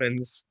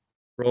opens,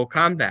 roll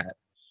combat.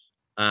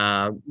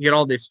 You get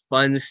all this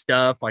fun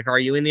stuff like, are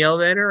you in the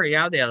elevator or are you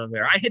out of the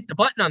elevator? I hit the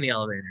button on the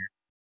elevator.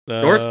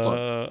 Door's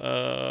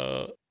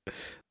closed.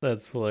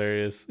 That's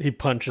hilarious. He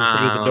punches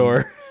through the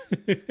door.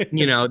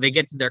 They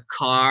get to their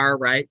car,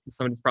 right?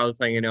 Somebody's probably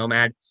playing a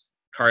Nomad.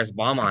 Car has a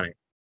bomb on it.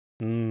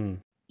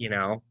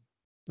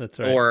 That's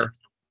right. Or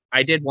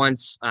I did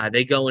once,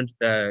 they go into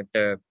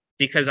the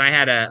because I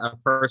had a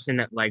person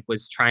that like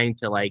was trying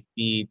to like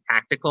be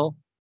tactical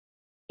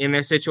in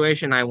their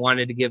situation. I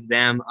wanted to give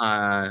them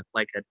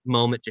like a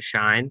moment to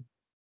shine.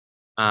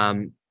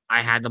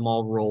 I had them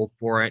all roll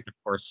for it. Of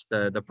course,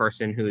 the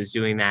person who was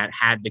doing that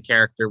had the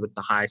character with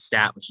the high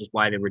stat, which is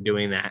why they were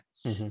doing that.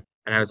 And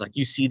I was like,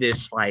 you see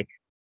this like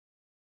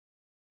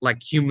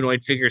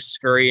humanoid figure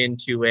scurry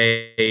into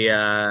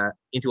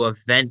a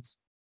vent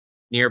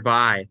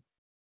nearby.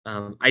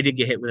 I did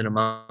get hit with an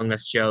Among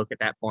Us joke at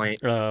that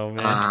point. Oh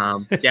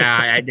man.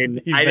 Yeah, I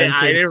didn't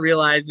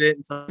realize it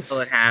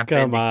until it happened.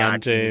 Come on,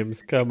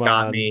 James. Come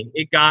on.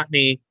 It got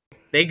me.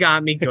 They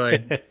got me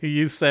good.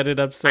 You set it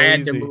up so I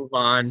had easy. to move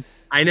on.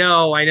 I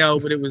know,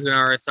 but it was an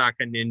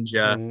Arasaka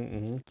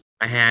ninja.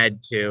 I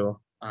had to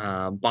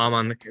bomb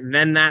on the.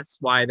 Then that's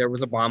why there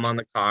was a bomb on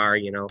the car.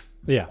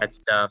 Yeah, that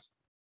stuff.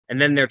 And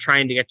then they're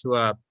trying to get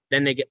to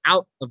then they get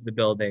out of the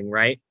building,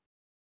 right?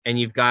 And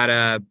you've got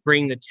to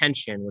bring the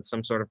tension with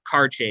some sort of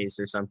car chase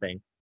or something.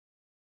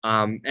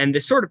 And the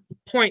sort of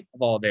point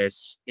of all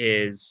this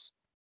is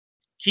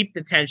keep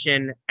the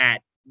tension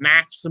at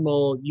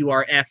maximal. You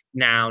are effed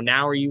now.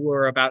 Now or you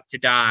are about to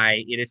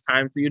die. It is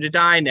time for you to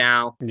die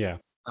now. Yeah.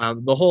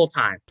 The whole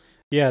time.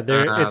 Yeah,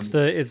 it's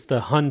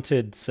the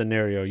hunted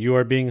scenario. You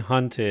are being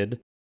hunted,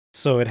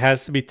 so it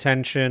has to be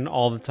tension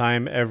all the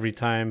time, every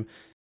time.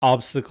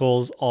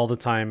 Obstacles all the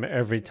time,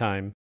 every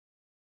time.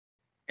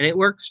 And it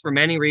works for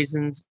many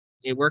reasons.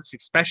 It works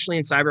especially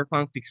in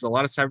Cyberpunk because a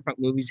lot of Cyberpunk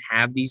movies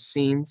have these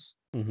scenes.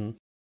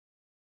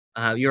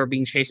 You're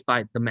being chased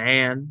by the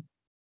man.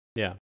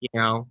 Yeah.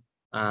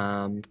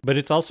 But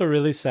it's also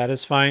really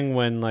satisfying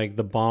when like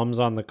the bomb's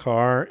on the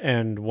car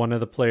and one of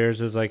the players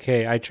is like,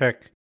 hey, I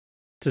check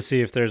to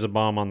see if there's a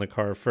bomb on the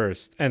car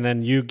first. And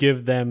then you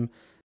give them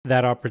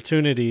that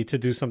opportunity to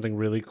do something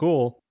really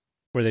cool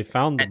where they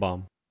found the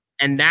bomb.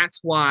 And that's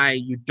why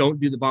you don't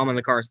do the bomb on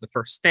the car as the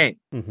first thing,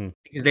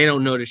 because they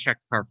don't know to check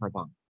the car for a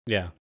bomb.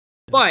 Yeah.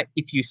 But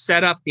if you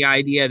set up the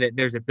idea that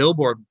there's a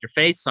billboard with your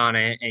face on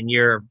it and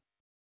you're,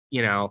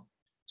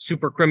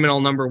 super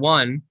criminal number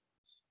one.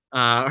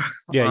 Yeah,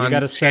 you got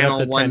to set up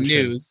the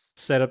tension.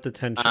 Set up the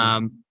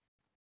tension.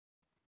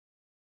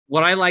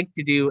 What I like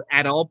to do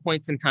at all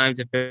points in times,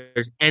 if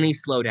there's any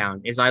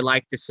slowdown, is I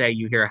like to say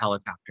you hear a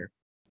helicopter,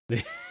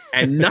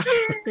 and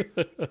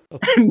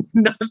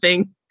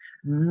nothing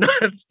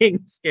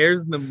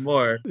scares them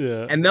more.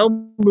 Yeah. And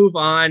they'll move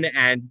on,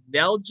 and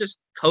they'll just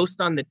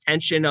coast on the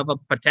tension of a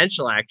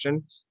potential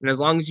action. And as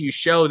long as you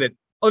show that,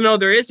 oh no,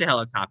 there is a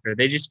helicopter,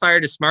 they just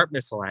fired a smart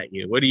missile at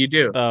you. What do you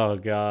do? Oh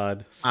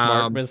God,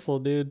 smart missile,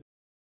 dude.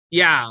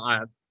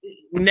 Yeah,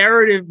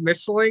 narrative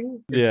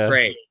missiling is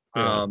great.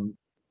 Yeah.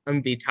 I'm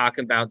gonna be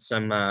talking about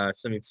some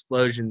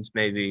explosions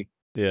maybe.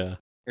 Yeah.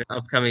 In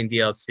upcoming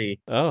DLC.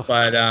 Oh.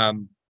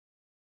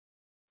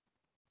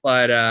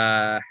 But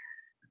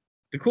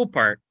the cool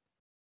part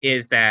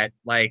is that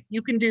like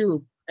you can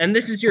do, and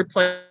this is your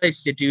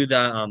place to do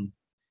the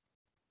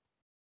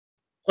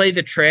play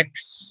the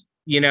tricks,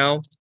 you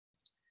know.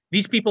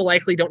 These people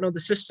likely don't know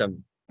the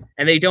system.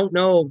 And they don't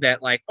know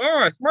that, like,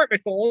 oh, a smart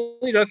missile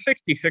only does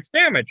 66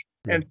 damage.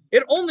 And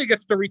it only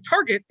gets to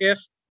retarget if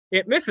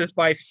it misses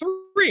by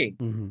 3,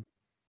 2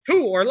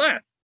 or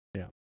less.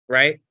 Yeah.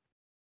 Right?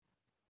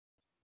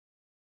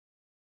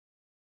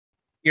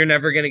 You're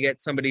never going to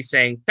get somebody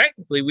saying,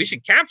 technically, we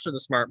should capture the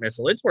smart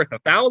missile. It's worth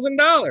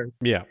 $1,000.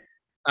 Yeah.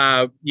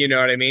 You know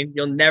what I mean?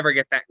 You'll never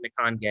get that in a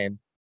con game.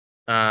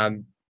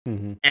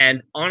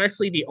 And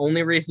honestly, the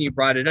only reason you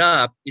brought it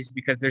up is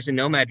because there's a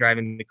nomad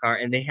driving the car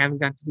and they haven't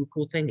got to do a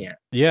cool thing yet.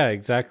 Yeah,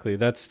 exactly.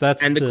 That's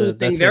and the cool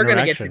thing they're going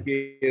to get to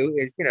do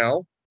is, you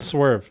know,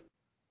 swerve.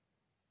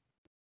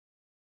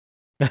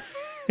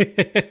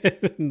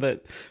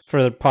 That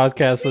for the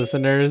podcast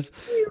listeners,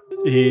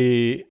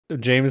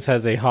 James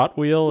has a Hot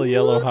Wheel, a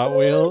yellow Hot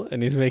Wheel,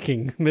 and he's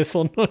making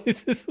missile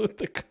noises with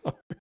the car.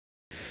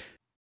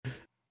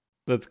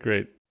 That's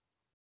great.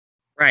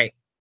 Right.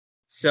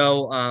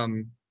 So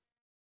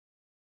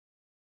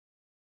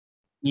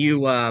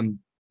you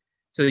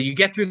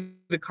get through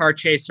the car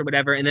chase or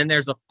whatever, and then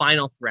there's a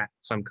final threat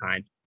of some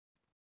kind.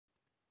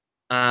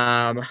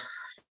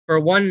 For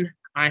one,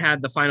 I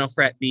had the final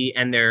threat be,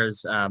 and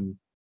there's a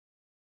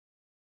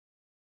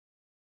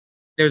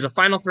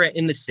final threat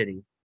in the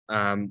city.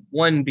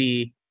 One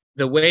be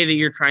the way that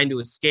you're trying to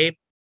escape.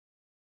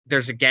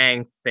 There's a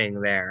gang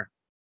thing there,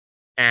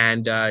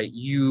 and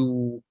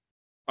you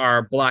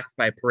are blocked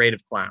by a parade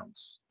of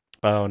clowns.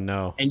 Oh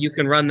no! And you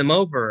can run them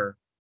over,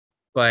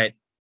 but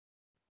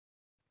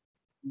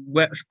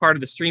which part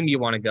of the stream do you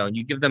want to go? And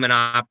you give them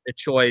a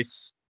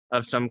choice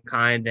of some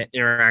kind that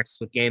interacts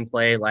with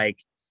gameplay. Like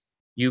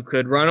you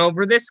could run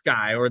over this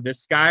guy or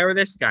this guy or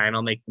this guy, and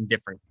I'll make them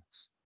different.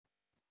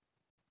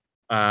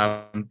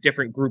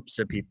 Different groups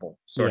of people,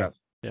 sort of.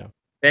 Yeah.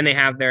 Then they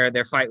have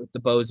their fight with the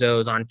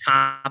bozos on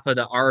top of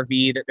the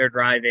RV that they're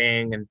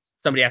driving, and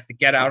somebody has to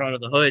get out onto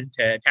the hood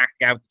to attack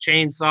the guy with the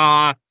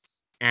chainsaw.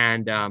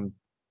 And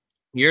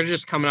you're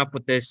just coming up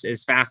with this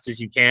as fast as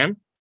you can,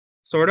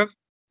 sort of.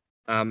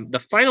 The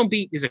final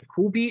beat is a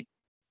cool beat.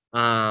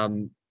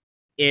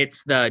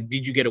 It's the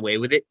 "Did you get away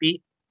with it?"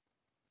 beat.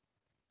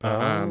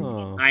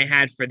 I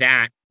had for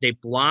that, they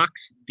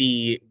blocked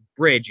the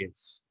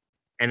bridges,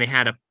 and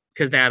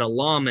because they had a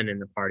lawman in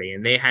the party,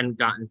 and they hadn't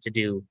gotten to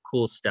do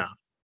cool stuff.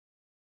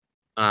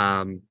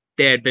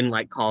 They had been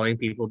like calling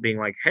people, being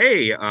like,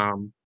 "Hey,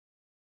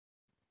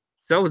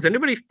 so has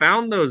anybody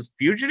found those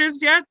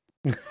fugitives yet?"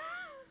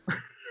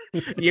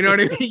 You know what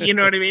I mean? You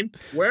know what I mean?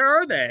 Where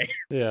are they?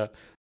 Yeah.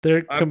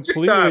 They're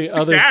completely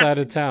other side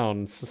of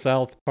town,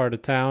 south part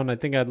of town. I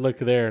think I'd look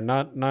there,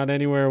 not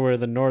anywhere where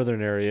the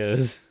northern area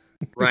is.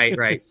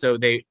 Right. So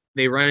they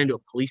run into a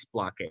police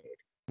blockade,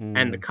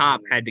 and the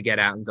cop had to get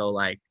out and go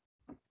like,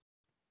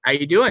 "How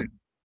you doing?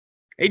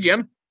 Hey,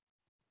 Jim.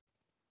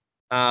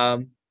 Yeah,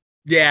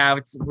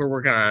 we're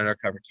working on an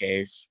undercover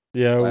case.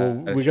 Yeah, well,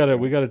 we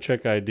gotta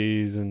check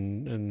IDs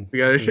and we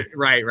gotta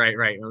right.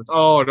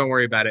 Oh, don't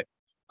worry about it.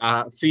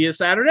 See you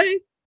Saturday.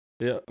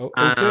 Yeah.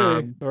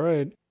 Okay. All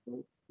right.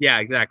 Yeah,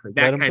 exactly.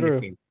 That kind of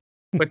scene.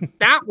 But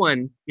that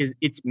one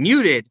it's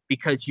muted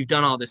because you've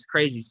done all this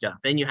crazy stuff.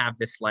 Then you have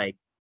this like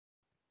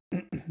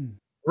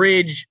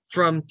bridge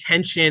from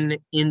tension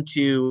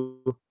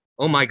into,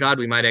 oh my God,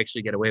 we might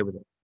actually get away with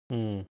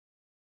it.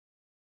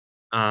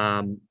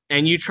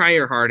 And you try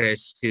your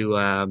hardest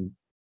to,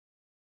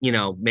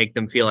 make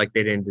them feel like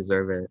they didn't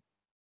deserve it.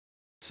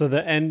 So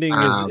the ending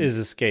is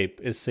escape,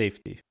 is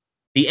safety.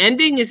 The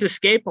ending is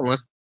escape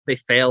unless they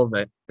fail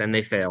it, then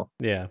they fail.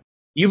 Yeah.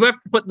 You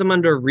have to put them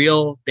under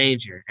real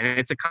danger, and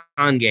it's a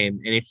con game.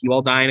 And if you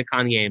all die in a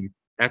con game,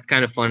 that's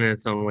kind of fun in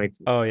its own way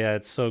too. Oh yeah,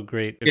 it's so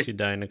great if you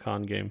die in a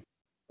con game.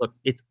 Look,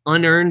 it's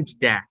unearned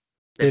death.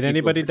 Did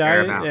anybody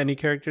die? Any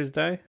characters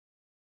die?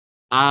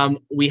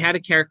 We had a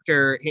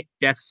character hit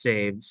death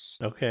saves.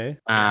 Okay.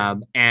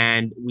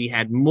 And we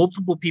had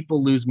multiple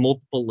people lose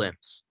multiple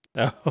limbs.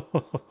 Oh.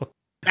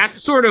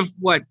 That's sort of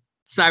what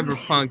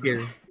Cyberpunk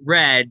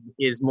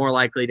is more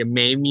likely to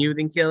maim you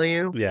than kill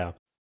you. Yeah.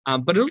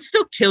 But it'll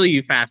still kill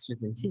you faster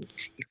than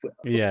TNT will.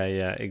 Yeah,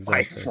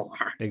 exactly. By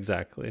far.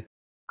 Exactly.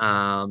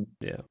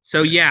 Yeah.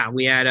 So yeah,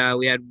 we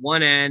had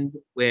one end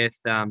with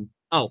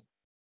oh,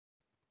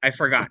 I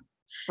forgot.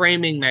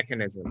 Framing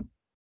mechanism.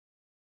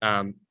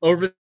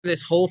 Over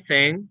this whole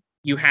thing,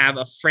 you have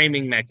a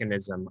framing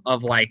mechanism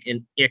of like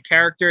a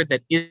character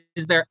that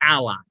is their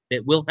ally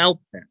that will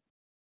help them.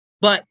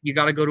 But you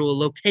got to go to a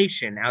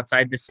location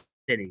outside the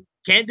city.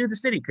 Can't do the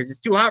city because it's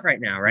too hot right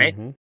now, right?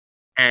 Mm-hmm.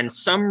 And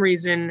some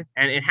reason,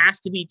 and it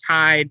has to be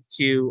tied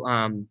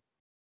to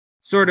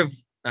sort of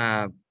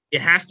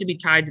it has to be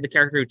tied to the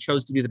character who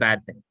chose to do the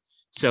bad thing.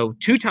 So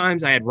 2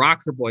 times I had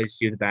Rocker Boys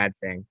do the bad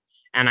thing,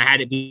 and I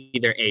had it be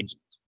their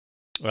agent.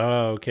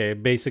 Oh, okay.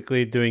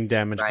 Basically doing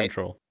damage Right.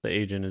 control. The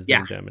agent is Yeah,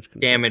 doing damage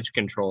control. damage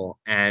control,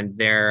 and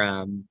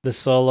they're The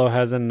solo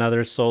has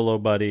another solo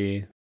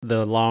buddy.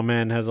 The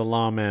lawman has a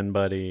lawman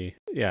buddy.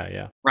 Yeah,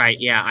 yeah. right.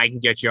 Yeah, I can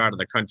get you out of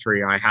the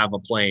country. I have a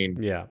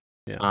plane. Yeah.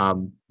 Yeah.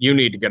 You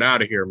need to get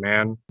out of here,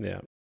 man.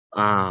 Yeah.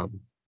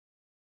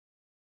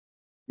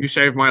 You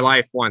saved my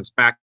life once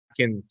back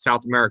in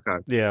South America.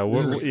 Yeah,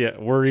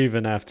 we're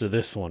even after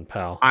this one,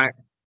 pal.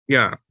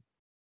 Yeah.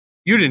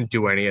 You didn't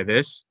do any of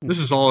this. This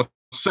is all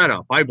set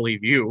up. I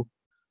believe you.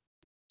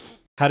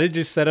 How did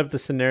you set up the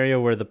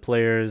scenario where the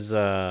players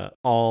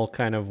all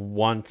kind of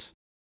want?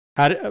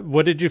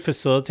 What did you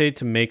facilitate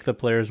to make the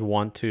players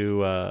want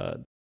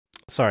to?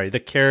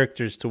 The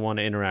characters to want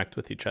to interact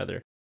with each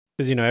other,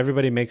 because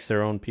everybody makes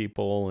their own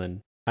people, and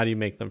how do you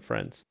make them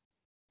friends?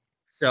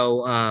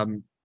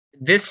 So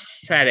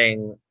this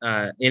setting,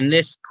 in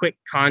this quick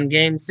con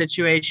game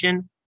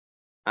situation,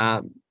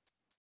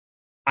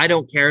 I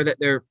don't care that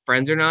they're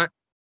friends or not.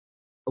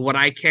 What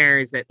I care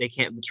is that they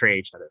can't betray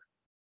each other.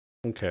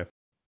 Okay.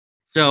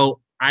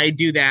 So I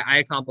do that. I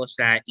accomplish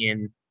that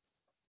in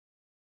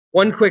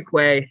one quick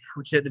way,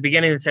 which is at the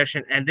beginning of the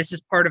session, and this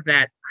is part of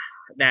that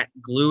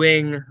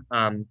gluing,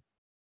 the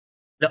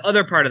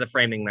other part of the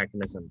framing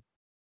mechanism,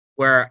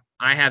 where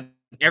I have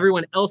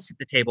everyone else at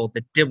the table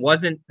that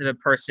wasn't the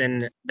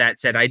person that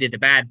said I did the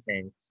bad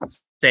thing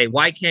say,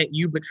 why can't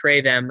you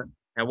betray them,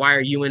 and why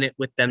are you in it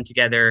with them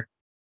together?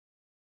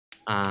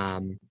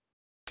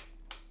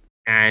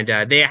 And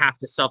they have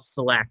to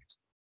self-select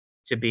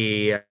to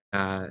be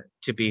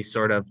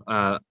sort of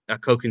a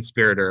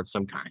co-conspirator of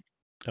some kind.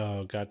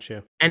 Oh,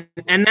 gotcha.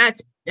 And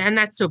that's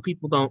so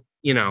people don't,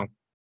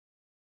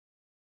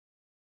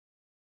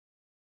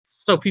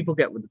 so people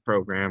get with the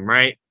program,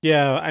 right?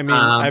 Yeah, I mean,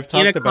 I've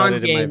talked about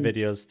it in my game,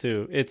 videos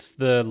too. It's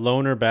the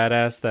loner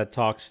badass that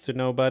talks to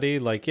nobody.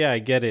 Like, yeah, I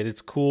get it.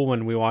 It's cool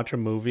when we watch a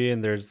movie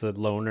and there's the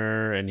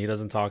loner and he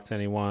doesn't talk to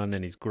anyone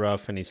and he's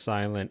gruff and he's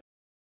silent.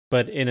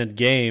 But in a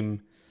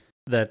game,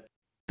 that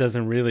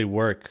doesn't really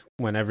work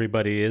when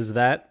everybody is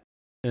that.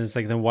 And it's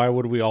like, then why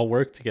would we all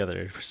work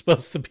together? We're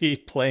supposed to be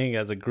playing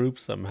as a group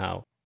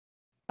somehow.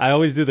 I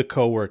always do the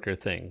coworker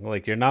thing.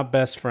 Like, you're not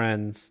best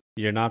friends,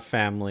 you're not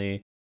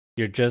family,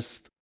 you're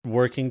just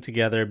working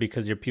together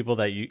because you're people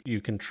that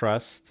you can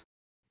trust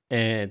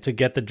and to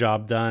get the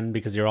job done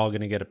because you're all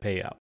going to get a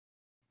payout.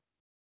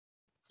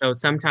 So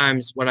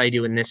sometimes what I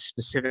do in this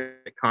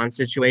specific con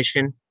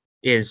situation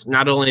is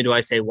not only do I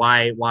say,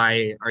 why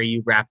are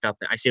you wrapped up?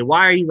 I say,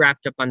 why are you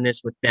wrapped up on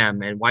this with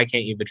them, and why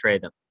can't you betray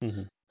them?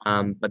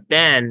 Mm-hmm. But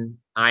then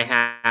I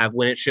have,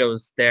 when it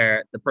shows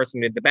the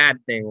person who did the bad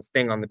thing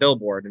on the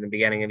billboard in the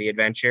beginning of the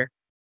adventure,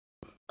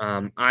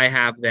 I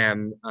have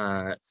them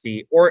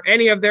see, or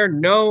any of their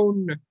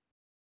known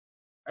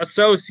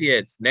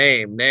associates,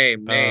 name.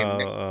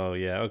 Oh,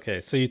 yeah. Okay.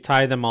 So you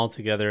tie them all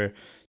together.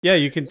 Yeah,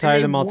 you can tie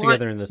them all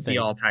together in the thing. Be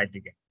all tied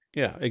together.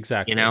 Yeah,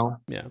 exactly.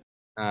 Yeah.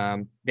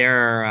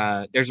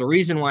 There's a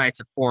reason why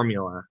it's a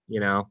formula,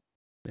 Yeah.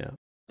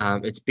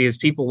 It's because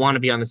people want to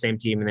be on the same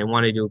team and they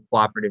want to do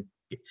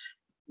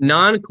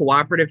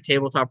non-cooperative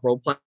tabletop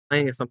role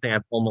playing is something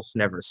I've almost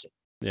never seen.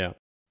 Yeah.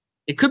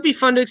 It could be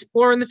fun to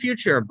explore in the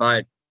future,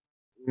 but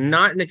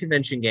not in a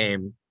convention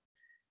game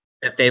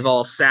that they've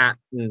all sat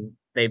and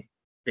they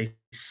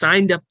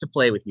signed up to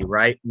play with you,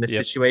 right? In this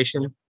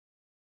situation.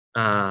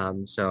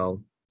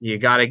 So you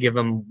got to give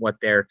them what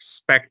they're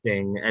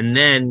expecting and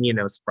then,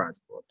 surprise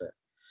them a little bit.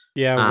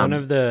 Yeah,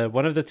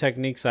 one of the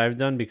techniques I've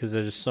done, because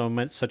there's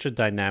such a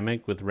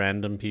dynamic with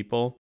random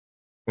people.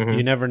 Mm-hmm.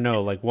 You never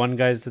know. Like, one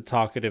guy's the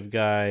talkative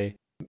guy,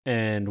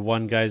 and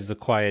one guy's the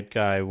quiet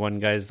guy, one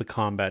guy's the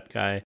combat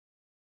guy.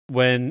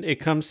 When it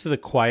comes to the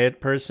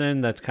quiet person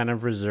that's kind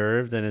of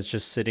reserved and is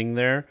just sitting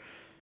there,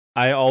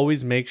 I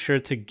always make sure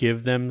to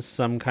give them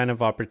some kind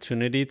of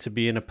opportunity to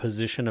be in a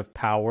position of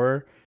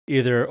power,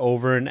 either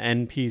over an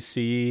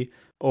NPC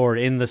or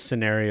in the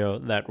scenario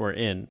that we're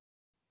in.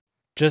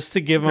 Just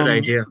to give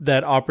them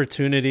that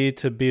opportunity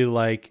to be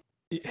like,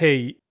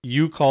 hey,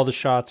 you call the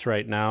shots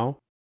right now.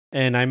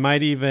 And I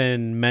might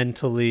even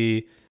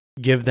mentally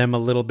give them a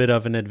little bit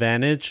of an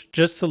advantage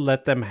just to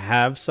let them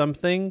have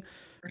something.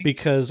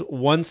 Because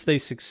once they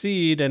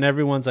succeed and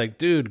everyone's like,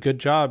 dude, good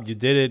job, you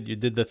did it, you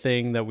did the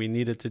thing that we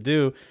needed to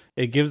do,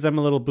 it gives them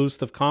a little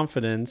boost of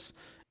confidence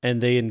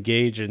and they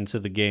engage into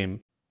the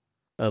game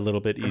a little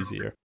bit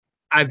easier.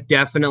 I've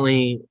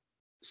definitely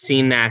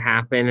seen that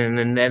happen,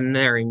 and then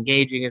they're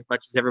engaging as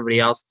much as everybody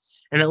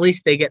else, and at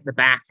least they get the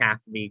back half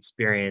of the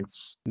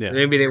experience. Yeah.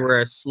 Maybe they were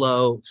a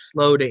slow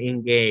to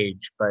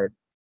engage, but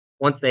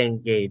once they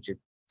engage,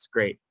 it's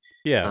great.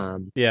 Yeah.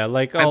 Yeah.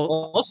 Like I've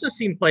also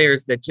seen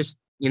players that just,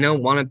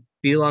 want to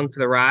be along for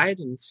the ride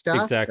and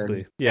stuff.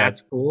 Exactly. And yeah.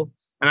 That's cool.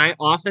 And I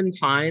often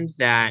find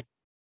that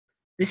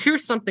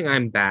here's something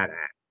I'm bad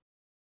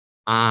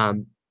at.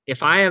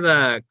 If I have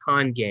a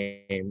con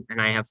game and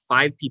I have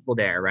 5 people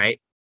there, right?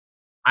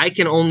 I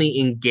can only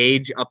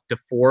engage up to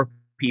 4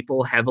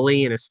 people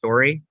heavily in a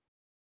story.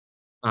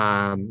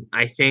 I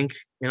think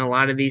in a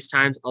lot of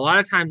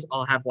times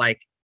I'll have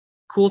like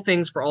cool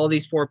things for all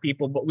these 4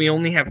 people, but we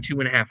only have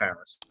 2.5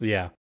 hours.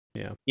 Yeah.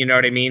 Yeah. You know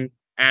what I mean?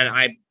 And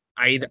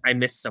I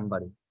miss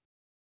somebody.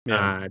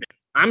 Yeah.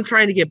 I'm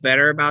trying to get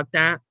better about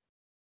that.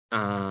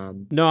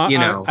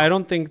 No, I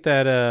don't think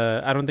that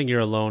I don't think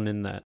you're alone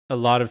in that. A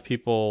lot of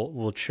people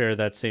will share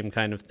that same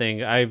kind of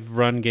thing. I've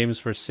run games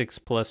for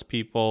 6+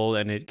 people,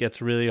 and it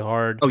gets really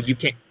hard. Oh, you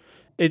can't.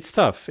 It's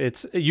tough.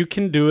 You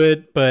can do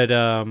it, but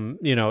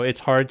it's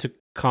hard to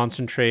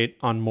concentrate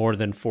on more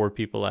than 4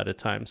 people at a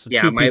time. So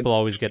 2 people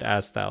always get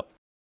asked out.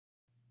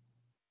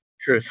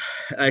 Truth,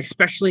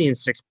 especially in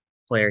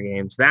 6-player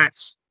games.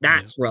 That's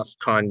rough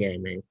con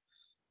gaming.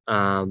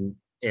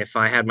 If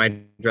I had my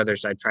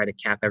druthers, I'd try to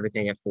cap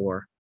everything at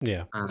 4.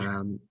 Yeah.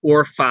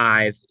 Or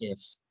 5 if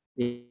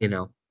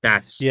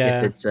that's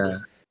if it's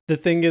the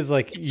thing is,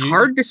 like, it's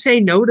hard to say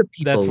no to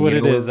people. That's what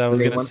it is. I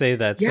was gonna say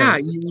that. Yeah,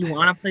 you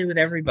want to play with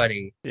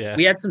everybody. Yeah.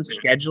 We had some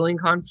scheduling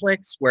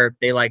conflicts where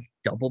they like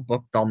double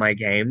booked all my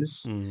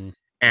games,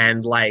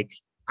 and like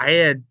I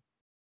had.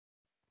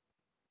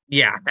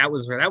 Yeah, that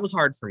was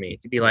hard for me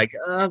to be like,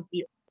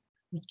 you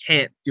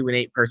can't do an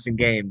 8-person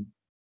game.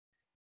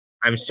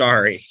 I'm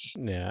sorry.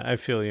 Yeah, I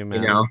feel you,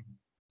 man.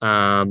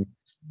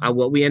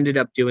 What we ended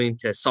up doing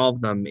to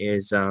solve them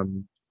is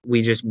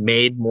we just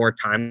made more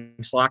time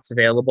slots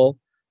available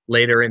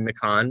later in the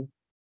con,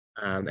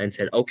 and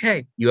said,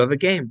 okay, you have a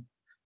game.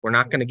 We're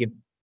not going to give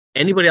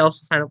anybody else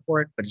to sign up for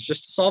it, but it's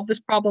just to solve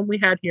this problem we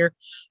had here.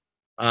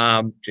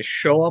 Just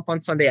show up on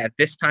Sunday at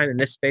this time in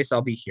this space.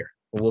 I'll be here.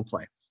 We'll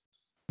play.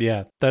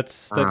 Yeah,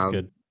 that's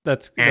good.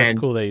 That's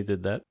cool that you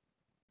did that.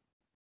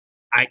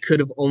 I could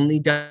have only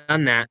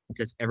done that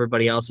because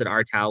everybody else at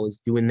Artau was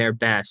doing their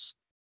best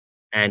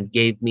and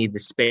gave me the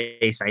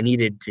space I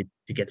needed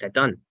to get that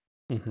done.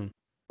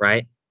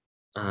 Right?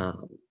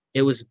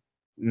 It was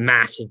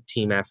massive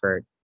team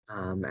effort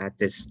at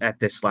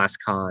this last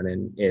con,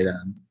 and it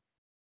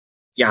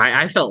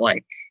I felt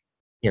like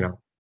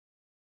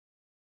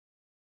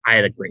I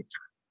had a great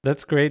time.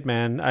 That's great,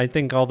 man. I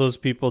think all those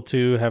people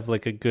too have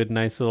like a good,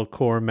 nice little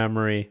core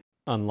memory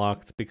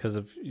unlocked because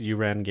of you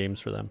ran games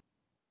for them.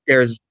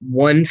 There's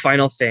one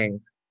final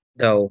thing,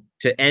 though,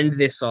 to end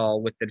this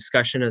all with the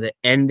discussion of the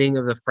ending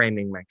of the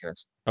framing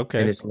mechanism.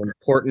 Okay. And it's an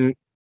important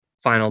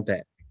final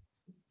bit.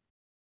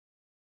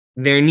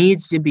 There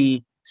needs to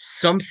be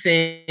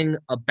something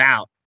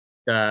about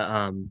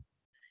the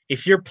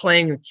if you're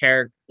playing a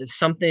character,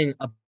 something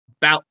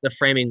about the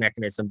framing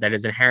mechanism that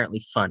is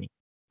inherently funny.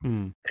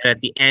 And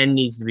at the end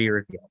needs to be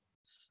revealed.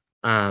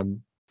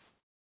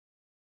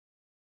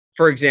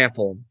 For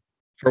example,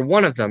 for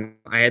one of them,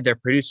 I had their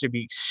producer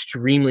be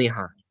extremely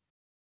high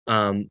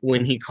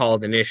when he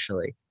called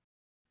initially.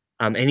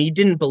 And he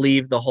didn't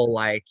believe the whole,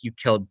 like, you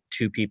killed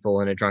 2 people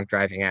in a drunk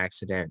driving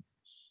accident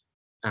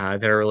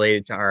that are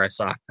related to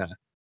Arasaka.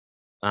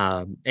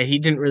 And he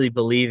didn't really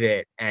believe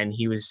it. And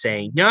he was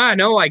saying,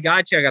 no, I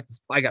got you.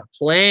 I got a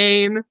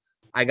plane.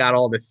 I got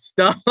all this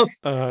stuff.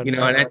 And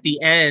at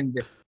the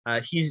end,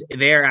 he's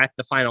there at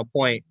the final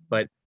point,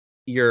 but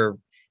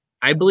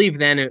I believe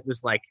then it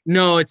was like,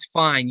 no, it's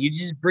fine. You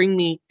just bring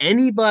me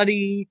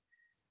anybody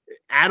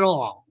at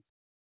all,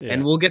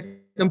 and we'll get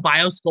them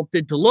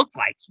biosculpted to look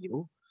like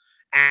you,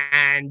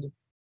 and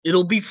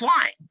it'll be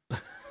fine.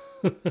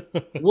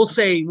 we'll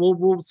say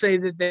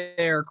that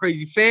they're a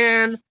crazy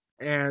fan,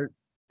 and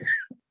I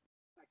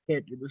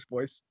can't do this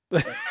voice.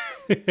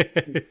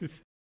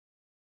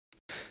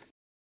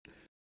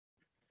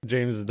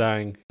 James is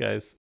dying,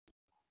 guys.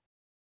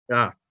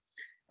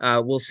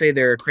 We'll say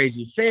they're a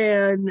crazy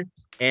fan,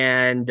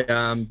 and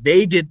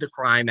they did the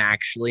crime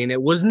actually, and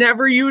it was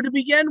never you to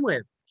begin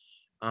with.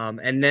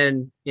 And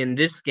then in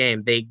this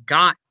game, they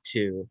got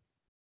to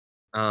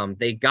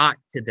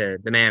the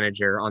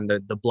manager on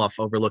the bluff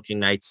overlooking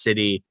Night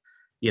City,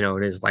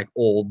 in his like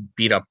old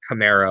beat up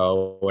Camaro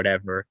or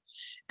whatever,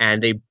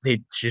 and they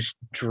just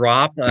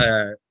drop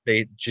an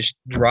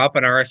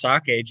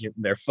Arasaka agent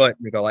in their foot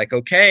and go like,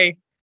 okay,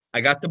 I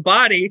got the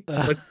body.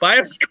 Let's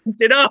bioscope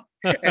it up.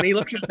 And he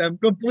looks at them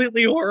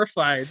completely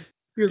horrified.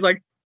 He was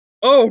like,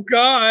 oh,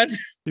 God.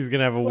 He's going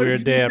to have a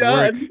weird day at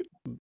work.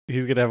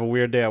 He's going to have a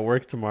weird day at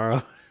work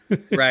tomorrow.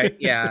 Right.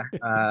 Yeah.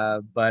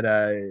 Yeah.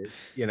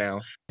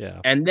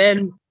 And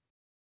then,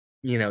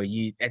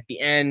 you at the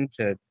end,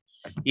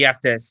 you have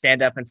to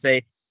stand up and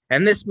say,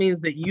 and this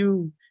means that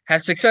you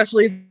have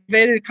successfully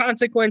evaded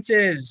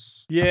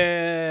consequences.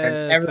 Yeah.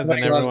 And everyone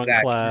everyone loves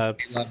that.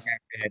 claps. They love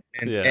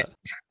that bit.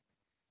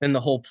 And then the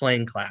whole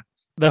plane clapped.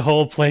 The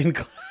whole plane.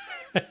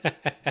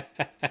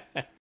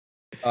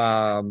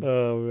 Oh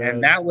man.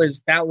 And that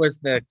was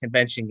the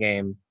convention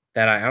game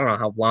that I don't know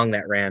how long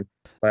that ran,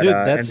 but dude,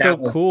 that's so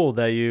that cool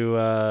that you.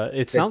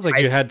 It sounds like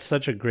you type- had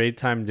such a great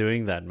time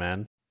doing that,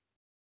 man.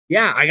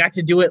 Yeah, I got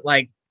to do it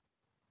like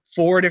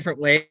 4 different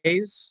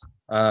ways.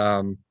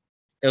 It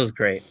was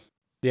great.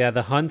 Yeah,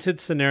 the hunted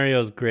scenario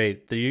is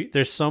great.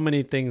 There's so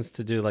many things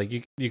to do. Like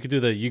you could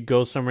do you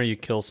go somewhere, you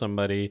kill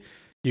somebody.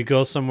 You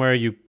go somewhere,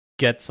 you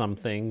get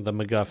something, the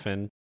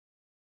MacGuffin.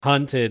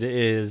 Hunted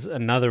is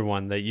another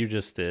one that you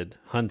just did.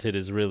 Hunted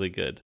is really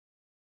good.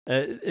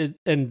 And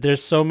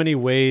there's so many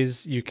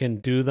ways you can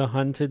do the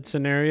hunted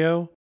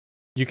scenario.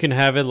 You can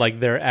have it like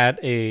they're at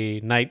a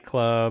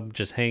nightclub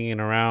just hanging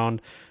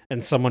around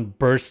and someone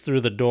bursts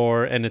through the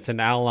door and it's an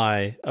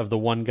ally of the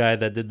one guy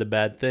that did the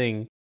bad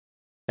thing.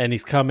 And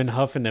he's coming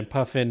huffing and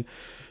puffing.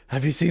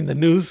 Have you seen the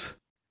news?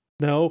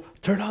 No?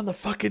 Turn on the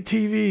fucking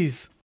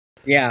TVs.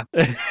 Yeah.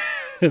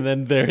 And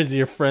then there's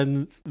your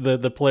friend,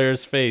 the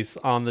player's face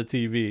on the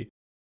TV.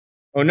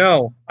 Oh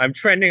no, I'm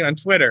trending on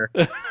Twitter.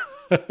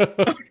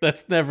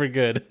 That's never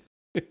good.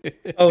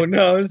 Oh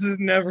no, this is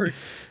never.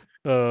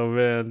 Oh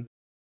man.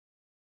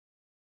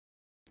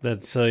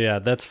 That's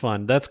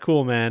fun. That's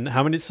cool, man.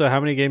 How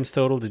many games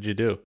total did you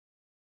do?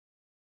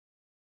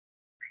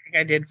 I think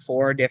I did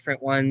 4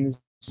 different ones.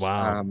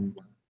 Wow.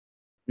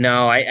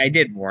 No, I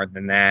did more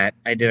than that.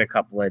 I did a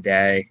couple a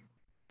day.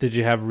 Did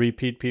you have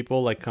repeat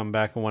people like come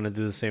back and want to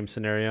do the same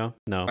scenario?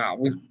 No.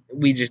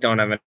 We just don't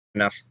have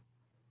enough.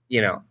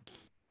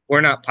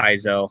 We're not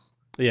Paizo.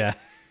 Yeah.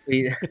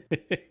 We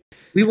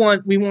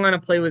want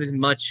to play with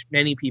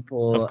many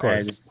people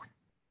as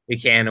we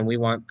can, and we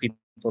want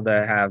people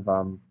to have.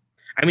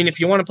 I mean, if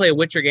you want to play a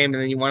Witcher game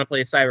and then you want to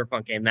play a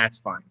Cyberpunk game, that's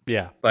fine.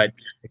 Yeah. But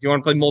if you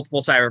want to play multiple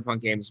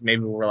Cyberpunk games,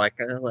 maybe we're like,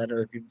 let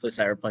other people play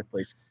Cyberpunk,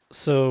 please.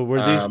 So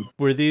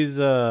were these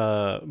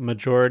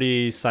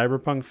majority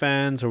Cyberpunk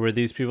fans, or were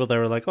these people that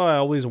were like, oh, I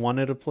always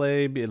wanted to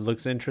play, it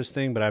looks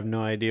interesting, but I have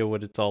no idea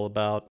what it's all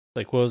about?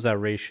 Like, what was that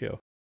ratio?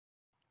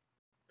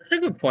 That's a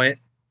good point.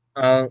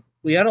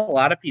 We had a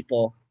lot of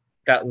people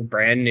that were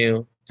brand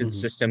new to the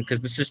system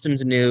because the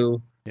system's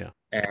new. Yeah.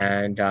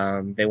 And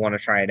they want to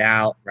try it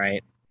out,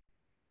 right?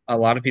 A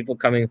lot of people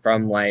coming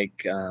from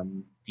like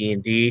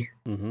D&D,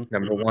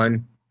 number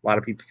one. A lot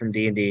of people from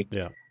D&D.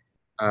 Yeah.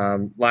 A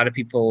lot of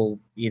people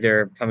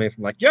either coming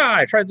from like, yeah,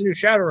 I tried the new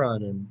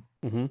Shadowrun,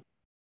 and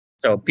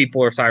so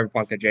people are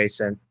Cyberpunk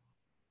adjacent.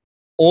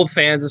 Old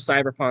fans of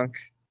Cyberpunk.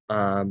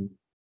 A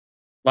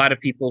lot of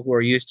people who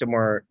are used to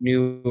more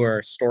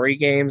newer story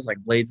games like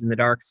Blades in the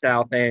Dark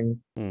style thing.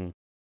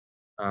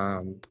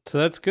 So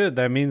that's good.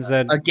 That means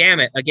that a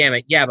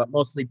gamut. Yeah, but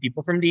mostly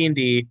people from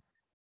D&D.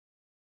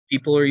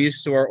 People are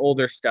used to our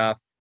older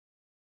stuff,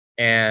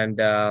 and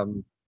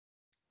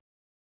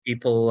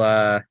people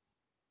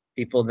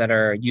that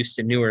are used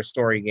to newer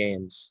story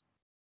games.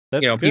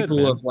 That's good, people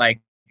man. who have like,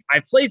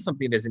 I played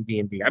something that isn't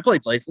D&D. I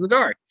played Blades in the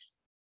Dark.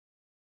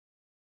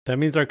 That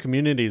means our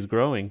community is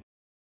growing.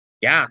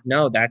 Yeah,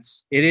 no,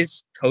 it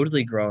is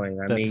totally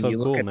growing. I mean, so you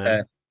look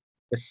at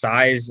the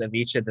size of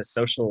each of the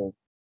social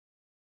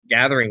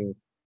gathering,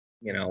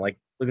 like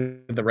look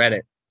at the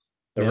Reddit.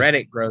 The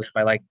Reddit grows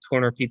by like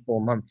 200 people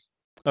a month.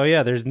 Oh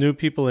yeah, there's new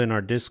people in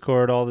our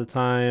Discord all the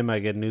time. I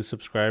get new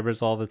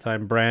subscribers all the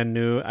time, brand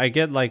new. I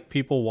get like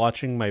people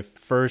watching my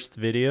first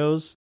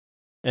videos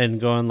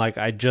and going like,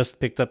 I just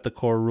picked up the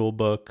core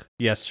rulebook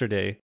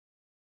yesterday,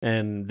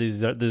 and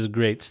this is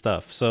great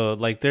stuff. So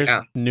like, there's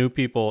new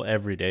people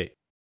every day.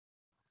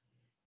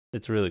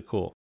 It's really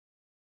cool.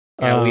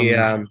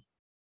 Yeah,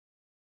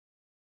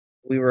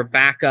 we were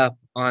back up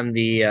on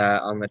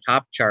the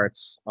top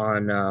charts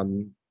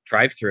on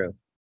drive-through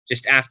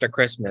just after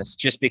Christmas,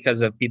 just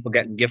because of people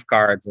getting gift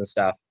cards and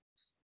stuff.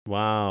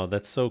 Wow,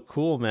 that's so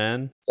cool,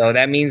 man. So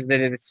that means that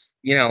it's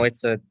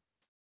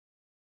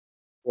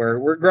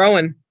we're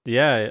growing.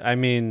 Yeah, I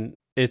mean,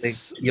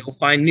 you'll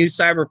find new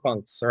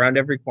Cyberpunks around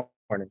every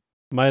corner.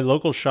 My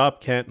local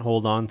shop can't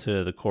hold on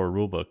to the core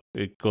rulebook.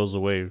 It goes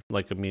away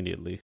like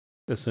immediately.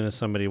 As soon as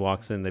somebody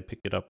walks in, they pick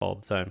it up all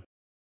the time.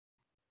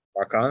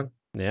 Rock on.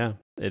 Yeah,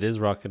 it is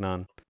rocking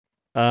on.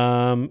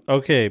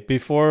 Okay,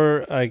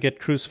 before I get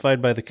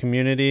crucified by the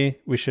community,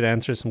 we should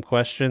answer some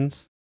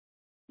questions.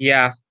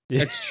 Yeah,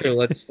 that's true.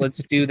 Let's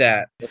do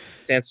that.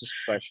 Let's answer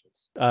some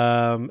questions.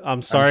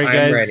 I'm sorry,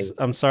 guys. Ready.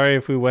 I'm sorry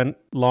if we went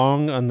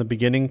long on the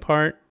beginning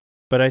part,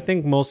 but I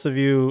think most of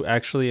you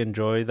actually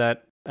enjoy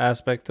that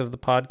aspect of the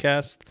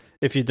podcast.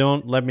 If you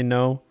don't, let me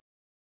know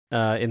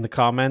in the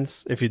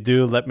comments. If you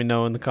do, let me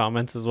know in the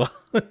comments as well.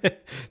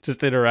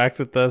 Just interact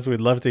with us.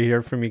 We'd love to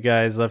hear from you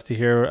guys. Love to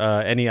hear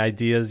any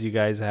ideas you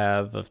guys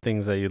have of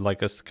things that you'd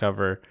like us to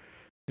cover,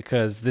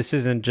 because this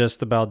isn't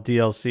just about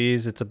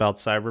DLCs. It's about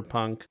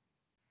Cyberpunk,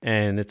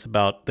 and it's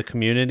about the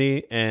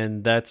community,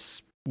 and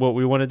that's what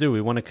we want to do.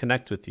 We want to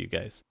connect with you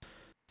guys.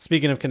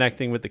 Speaking of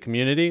connecting with the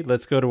community,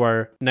 let's go to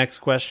our next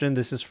question.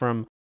 This is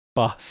from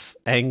Boss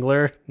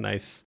Angler.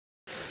 Nice.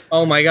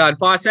 Oh my God,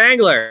 Boss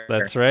Angler.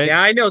 That's right.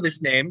 Yeah, I know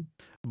this name.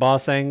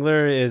 Boss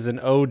Angler is an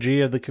OG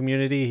of the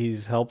community.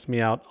 He's helped me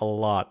out a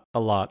lot.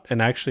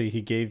 And actually,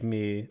 he gave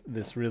me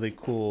this really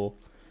cool.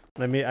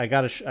 I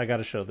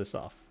gotta show this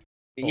off.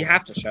 You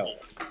have to show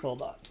it.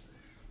 Hold on.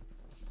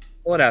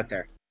 Pull it out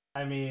there.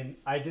 I mean,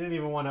 I didn't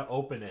even want to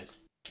open it,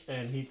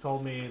 and he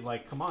told me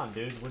like, "Come on,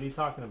 dude. What are you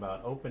talking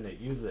about? Open it.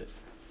 Use it."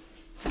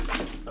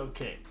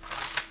 Okay.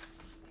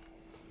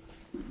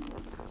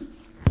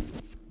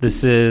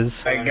 This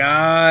is. My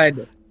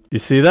God. You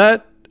see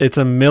that? It's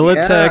a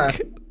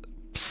Militech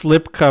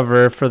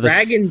slipcover for the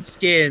dragon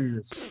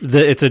skins.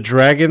 It's a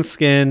dragon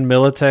skin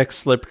Militech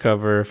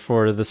slipcover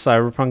for the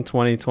Cyberpunk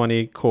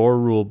 2020 core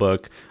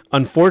rulebook.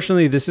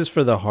 Unfortunately, this is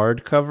for the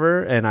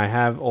hardcover, and I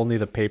have only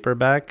the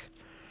paperback,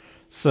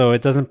 so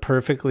it doesn't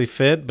perfectly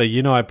fit. But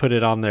I put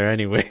it on there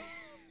anyway.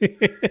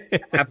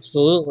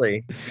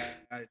 Absolutely.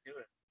 Gotta do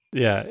it.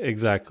 Yeah,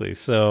 exactly.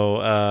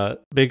 So,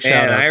 big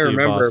shout out to you,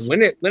 boss. I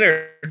remember when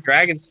are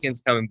dragon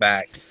skins coming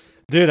back?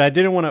 Dude, I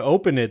didn't want to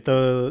open it.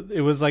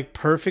 It was like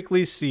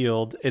perfectly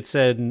sealed. It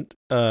said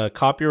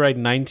copyright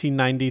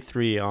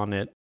 1993 on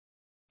it.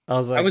 I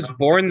was like, I was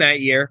born that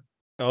year.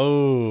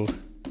 Oh,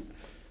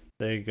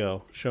 there you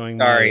go. Showing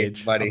my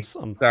age. Buddy.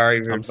 I'm sorry,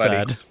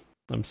 everybody.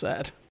 I'm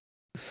sad.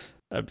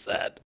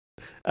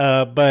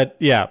 But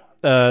yeah,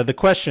 the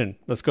question.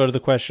 Let's go to the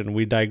question.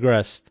 We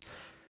digressed.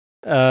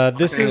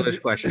 This is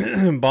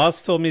question.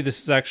 Boss told me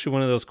this is actually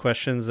one of those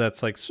questions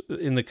that's like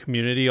in the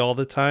community all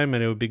the time,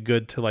 and it would be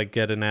good to like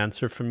get an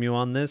answer from you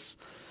on this.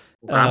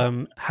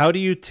 Wow. How do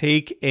you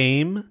take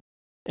aim,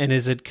 and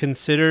is it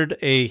considered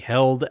a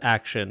held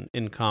action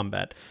in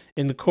combat?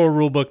 In the core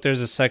rulebook,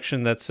 there's a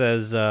section that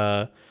says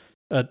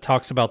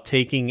talks about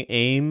taking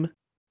aim,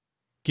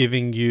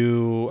 giving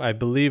you, I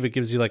believe it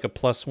gives you like a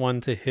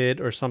 +1 to hit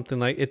or something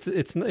like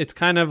it's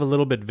kind of a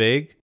little bit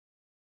vague.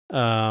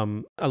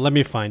 Let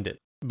me find it.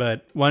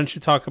 But why don't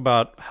you talk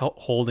about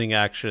holding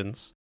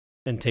actions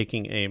and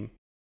taking aim?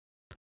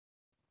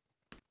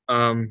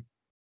 Are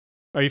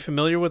you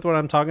familiar with what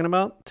I'm talking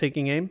about?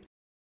 Taking aim?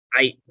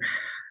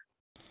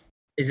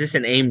 Is this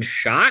an aimed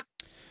shot?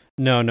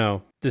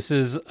 No. This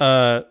is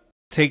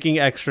taking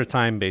extra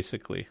time,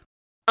 basically.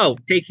 Oh,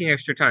 taking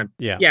extra time.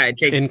 Yeah. Yeah, it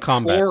takes in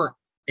combat.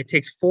 It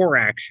takes 4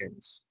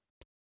 actions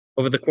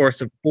over the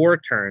course of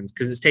 4 turns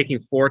because it's taking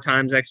 4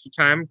 times extra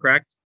time,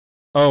 correct?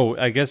 Oh,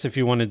 I guess if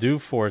you want to do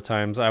 4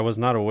 times, I was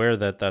not aware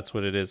that that's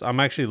what it is.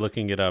 I'm actually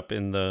looking it up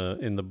in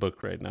the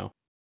book right now.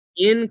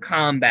 In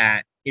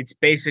combat, it's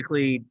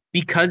basically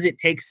because it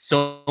takes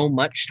so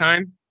much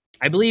time.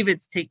 I believe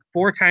it's take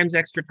 4 times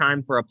extra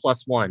time for a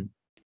 +1.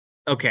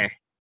 Okay.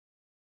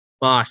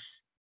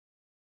 Boss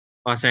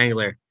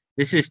Angler,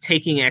 this is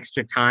taking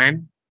extra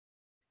time.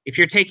 If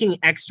you're taking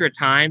extra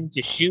time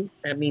to shoot,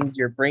 that means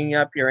you're bringing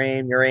up your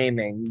aim, you're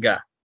aiming.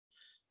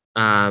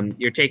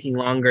 You're taking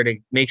longer to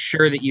make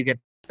sure that you get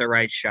the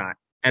right shot.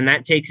 And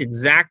that takes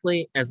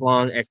exactly as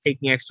long as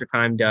taking extra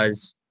time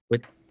does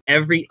with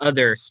every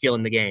other skill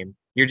in the game.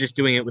 You're just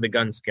doing it with a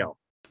gun skill.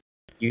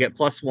 You get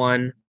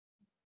 +1.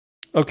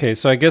 Okay,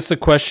 so I guess the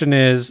question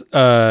is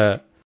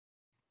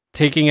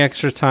taking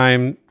extra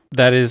time,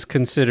 that is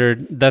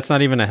considered, that's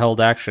not even a held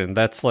action.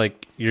 That's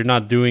like you're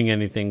not doing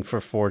anything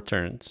for 4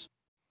 turns.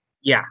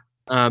 Yeah,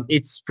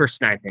 it's for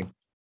sniping.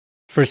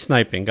 For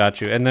sniping,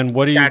 got you. And then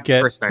what do you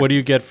get? What do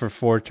you get for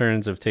 4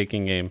 turns of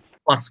taking aim?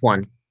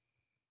 +1.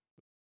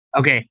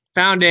 Okay,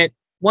 found it.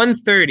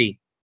 130.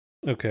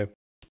 Okay.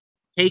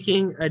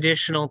 Taking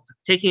extra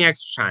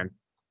time.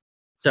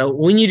 So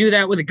when you do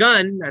that with a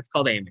gun, that's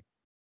called aiming.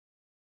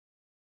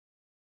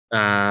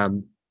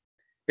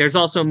 There's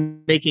also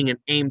making an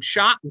aimed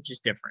shot, which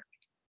is different.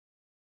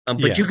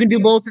 But you can do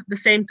both at the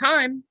same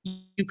time.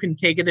 You can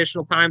take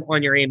additional time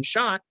on your aimed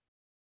shot.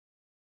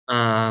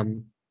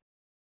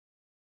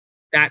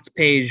 That's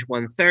page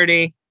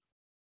 130.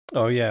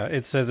 Oh, yeah.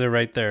 It says it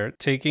right there.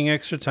 Taking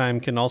extra time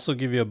can also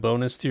give you a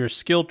bonus to your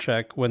skill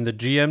check when the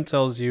GM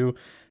tells you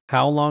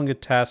how long a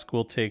task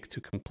will take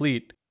to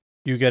complete.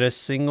 You get a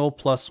single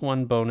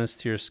 +1 bonus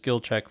to your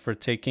skill check for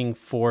taking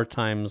 4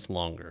 times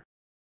longer.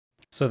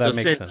 So that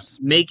makes sense.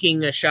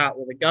 Making a shot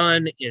with a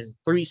gun is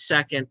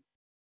 3-second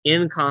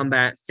in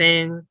combat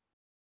thing.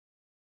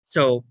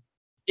 So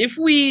if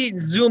we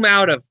zoom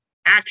out of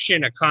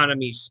action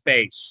economy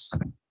space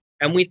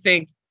and we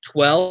think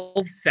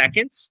 12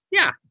 seconds,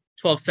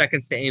 12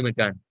 seconds to aim a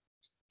gun.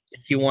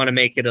 If you want to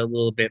make it a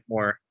little bit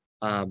more,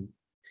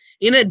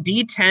 in a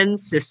D10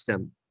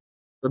 system,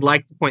 would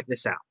like to point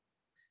this out.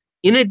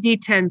 In a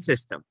D10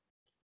 system,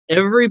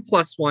 every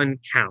 +1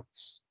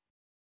 counts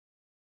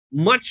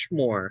much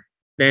more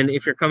than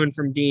if you're coming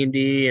from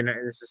D&D, and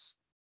this is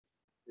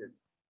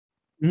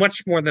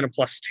much more than a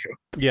 +2.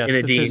 Yes, in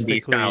a D&D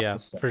style yeah,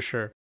 system. For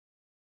sure.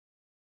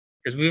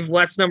 Because we have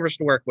less numbers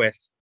to work with.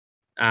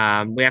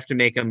 We have to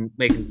make them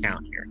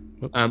count here.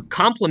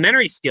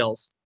 Complementary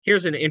skills.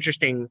 Here's an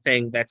interesting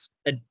thing that's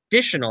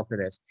additional to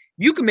this.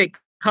 You can make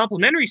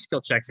complementary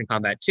skill checks in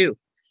combat too.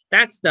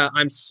 That's the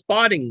I'm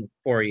spotting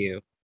for you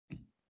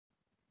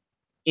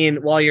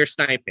while you're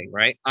sniping,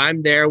 right?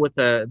 I'm there with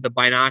the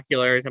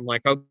binoculars. I'm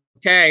like,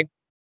 okay,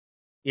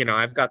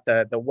 I've got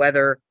the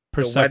weather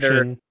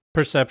perception,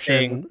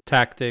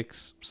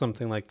 tactics,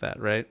 something like that,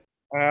 right?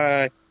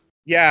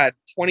 Yeah,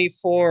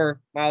 24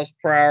 miles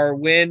per hour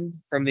wind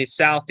from the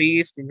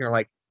southeast, and you're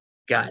like,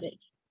 got it,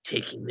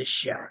 taking the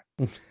shot.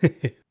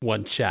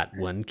 One shot,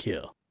 one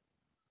kill.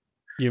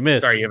 You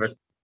miss. Sorry, you have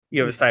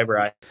a cyber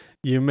eye.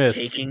 You miss.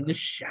 Taking the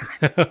shot.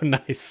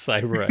 Nice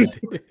cyber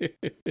eye.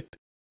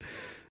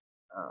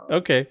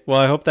 Okay, well,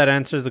 I hope that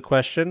answers the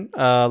question.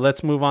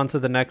 Let's move on to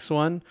the next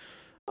one.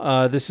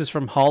 This is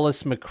from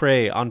Hollis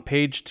McRae. On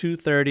page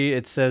 230,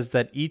 it says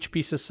that each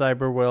piece of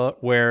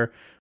cyberware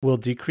will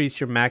decrease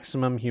your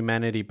maximum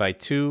humanity by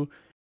 2,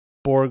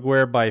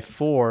 Borgware by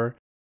 4,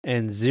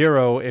 and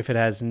 0 if it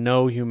has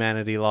no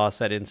humanity loss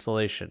at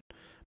installation.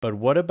 But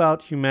what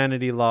about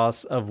humanity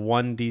loss of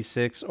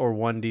 1d6 or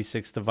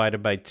 1d6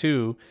 divided by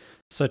 2,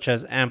 such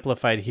as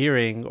amplified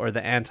hearing or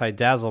the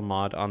anti-dazzle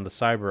mod on the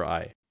cyber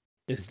eye?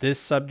 Is this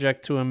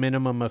subject to a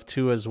minimum of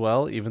 2 as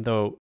well, even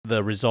though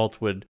the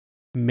result would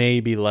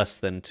maybe less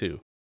than 2?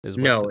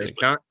 No,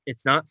 it's not.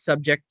 It's not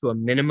subject to a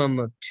minimum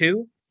of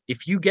 2.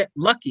 If you get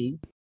lucky,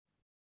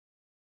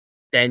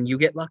 then you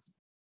get lucky.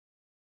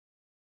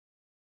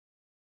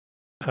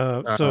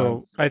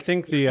 So I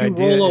think the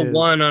idea is... You roll a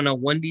 1 on a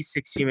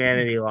 1d6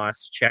 humanity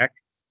loss check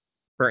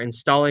for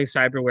installing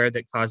cyberware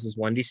that causes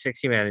 1d6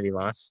 humanity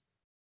loss.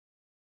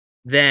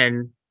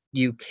 Then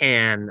you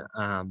can,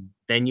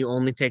 then you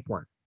only take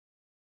 1.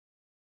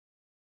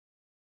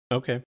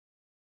 Okay.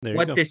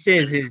 What this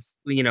is,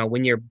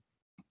 when you're...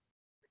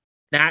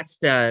 That's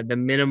the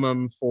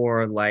minimum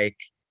for, like,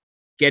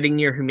 getting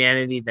your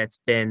humanity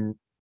that's been...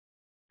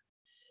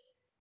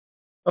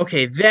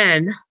 Okay,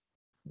 then...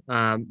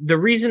 the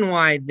reason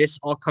why this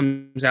all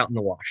comes out in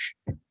the wash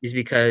is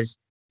because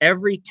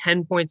every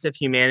 10 points of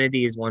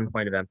humanity is 1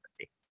 point of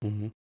empathy.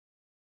 Mm-hmm.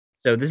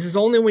 So this is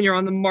only when you're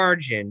on the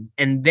margin,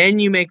 and then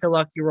you make a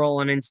lucky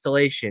roll on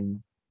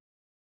installation.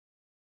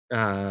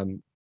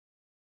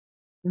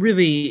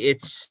 Really,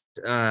 it's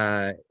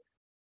I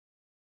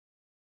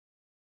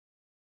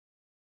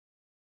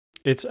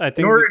think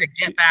in order to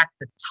get back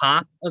the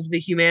top of the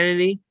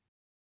humanity,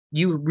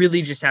 you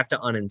really just have to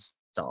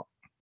uninstall.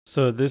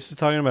 So this is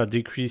talking about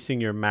decreasing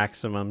your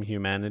maximum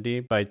humanity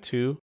by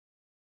 2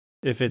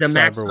 if it's the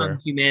maximum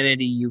cyberware.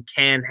 Humanity you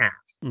can have.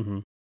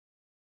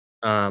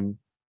 Mm-hmm.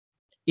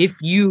 If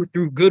you,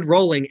 through good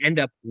rolling, end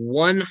up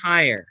 1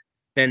 higher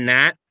than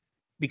that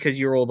because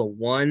you rolled a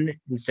 1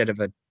 instead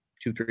of a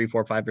 2, 3,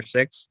 4, 5, or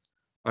 6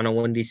 on a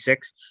 1d6,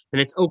 then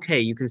it's okay.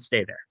 You can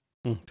stay there.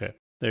 Okay,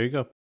 there you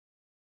go.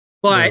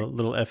 But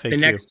little FAQ. The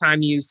next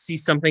time you see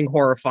something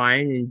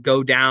horrifying and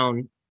go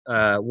down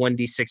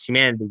 1d6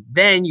 humanity,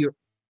 then you're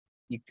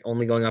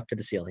only going up to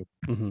the ceiling.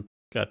 Mm-hmm.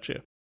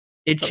 Gotcha.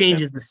 It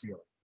changes the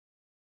ceiling.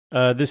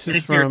 This is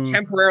if you're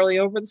temporarily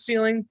over the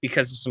ceiling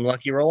because of some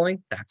lucky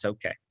rolling, that's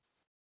okay.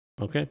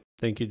 Okay,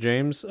 thank you,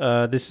 James.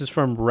 This is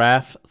from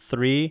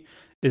RAF3.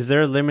 Is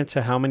there a limit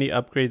to how many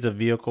upgrades a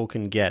vehicle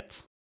can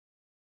get?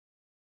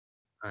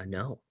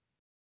 No.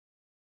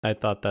 I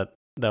thought that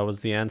was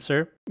the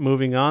answer.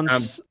 Moving on.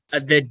 Some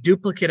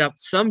duplicate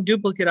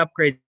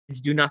upgrades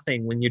do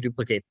nothing when you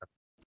duplicate them.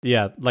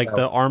 Yeah, like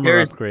the armor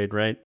upgrade,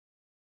 right?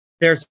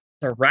 There's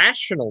a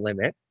rational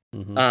limit,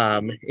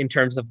 in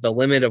terms of the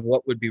limit of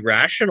what would be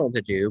rational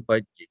to do,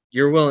 but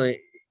you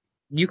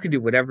can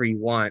do whatever you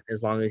want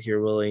as long as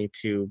you're willing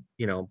to,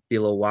 be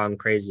a little wild and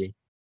crazy.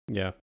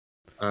 Yeah.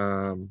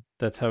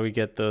 That's how we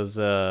get those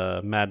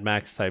Mad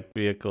Max type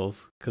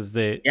vehicles, because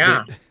they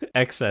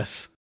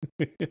excess.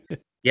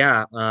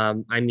 Yeah.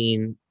 I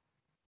mean,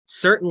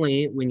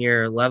 certainly when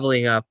you're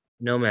leveling up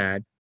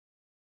Nomad,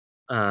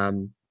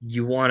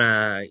 you want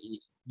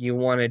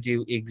to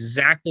do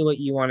exactly what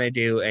you want to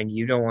do, and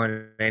you don't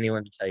want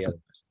anyone to tell you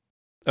otherwise.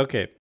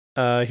 Okay.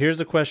 Here's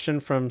a question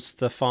from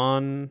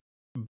Stefan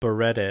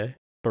Beretti.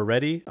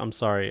 I'm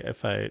sorry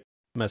if I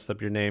messed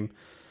up your name.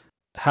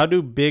 How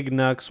do Big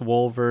Nux,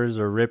 Wolvers,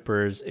 or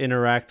Rippers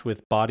interact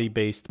with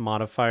body-based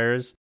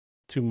modifiers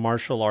to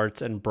martial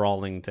arts and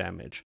brawling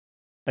damage?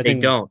 I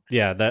think don't.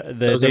 Yeah,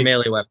 those are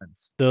melee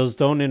weapons. Those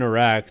don't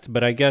interact,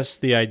 but I guess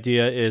the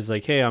idea is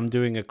like, hey, I'm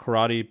doing a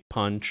karate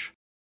punch.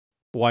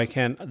 Why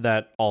can't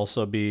my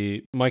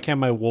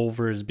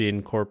Wolvers be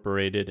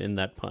incorporated in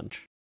that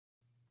punch?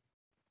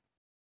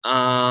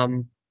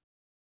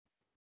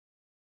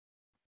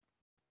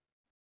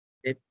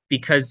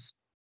 Because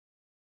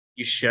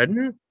you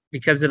shouldn't,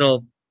 because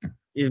it'll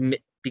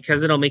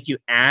make you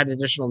add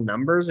additional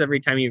numbers every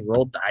time you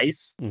roll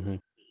dice. Mm-hmm.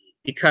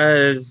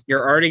 Because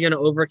you're already going to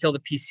overkill the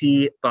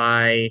PC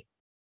by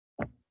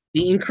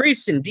the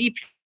increase in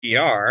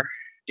DPR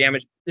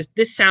damage.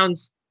 This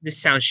sounds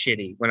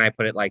shitty when I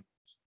put it like,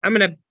 I'm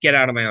going to get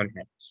out of my own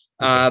head.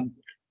 Okay.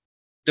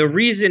 The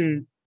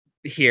reason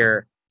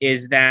here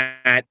is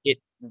that it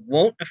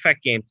won't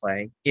affect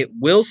gameplay. It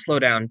will slow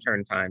down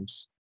turn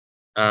times.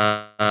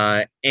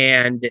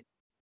 And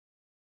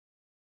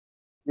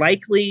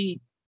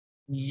likely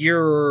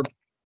you're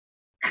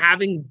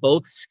having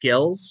both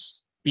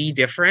skills be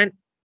different,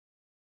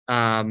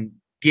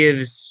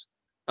 gives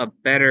a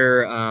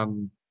better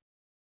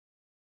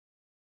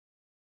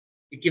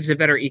it gives a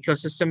better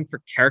ecosystem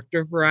for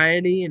character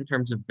variety in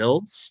terms of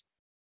builds.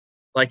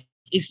 Like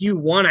if you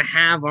want to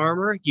have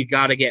armor, you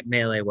got to get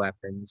melee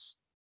weapons.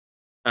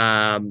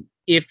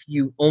 If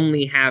you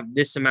only have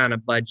this amount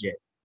of budget,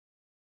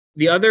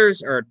 the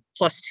others are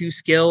 +2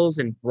 skills,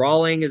 and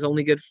brawling is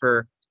only good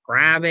for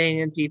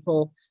grabbing and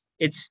people.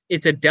 It's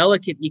a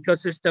delicate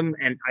ecosystem,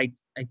 and I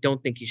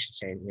don't think you should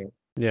change it.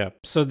 Yeah.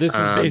 So this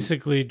is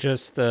basically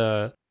just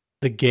the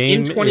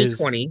game in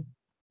 2020.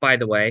 By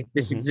the way,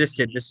 this Mhm.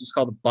 existed. This was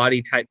called a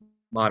body type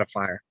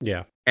modifier,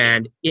 Yeah.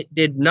 and it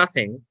did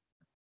nothing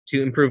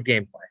to improve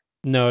gameplay.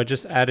 No, it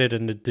just added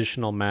an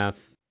additional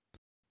math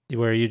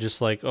where you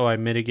just like, oh, I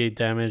mitigate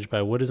damage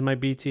by what is my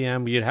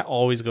BTM? You'd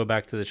always go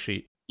back to the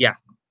sheet. Yeah.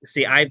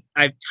 See, I've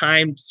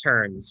timed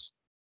turns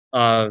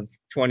of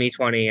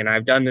 2020, and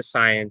I've done the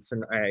science,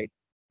 and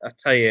I'll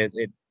tell you,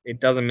 it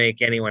doesn't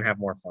make anyone have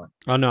more fun.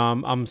 Oh no,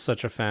 I'm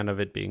such a fan of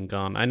it being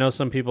gone. I know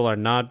some people are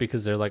not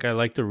because they're like, I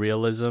like the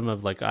realism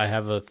of like I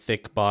have a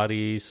thick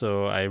body,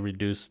 so I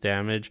reduce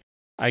damage.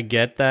 I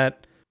get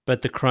that,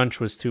 but the crunch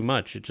was too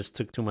much. It just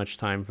took too much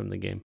time from the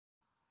game,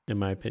 in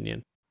my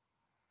opinion.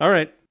 All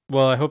right.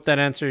 Well, I hope that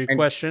answered your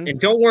question.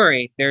 And don't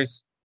worry,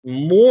 there's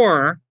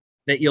more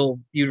that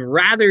you'd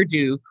rather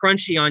do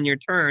crunchy on your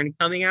turn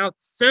coming out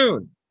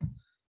soon.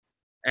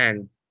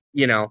 And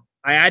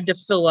I had to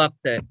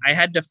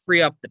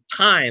free up the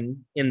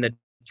time in the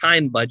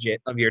time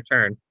budget of your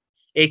turn,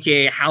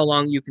 aka how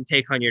long you can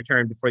take on your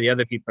turn before the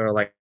other people are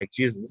like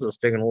Jesus, this is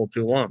taking a little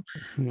too long.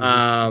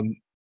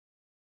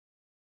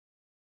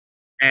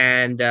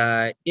 And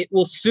it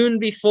will soon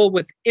be full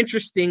with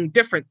interesting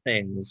different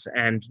things,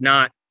 and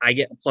not I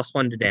get a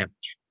 +1 to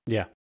damage.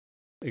 Yeah,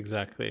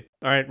 exactly.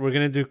 All right, we're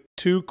gonna do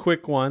 2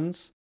 quick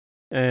ones,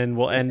 and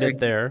we'll end it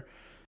there.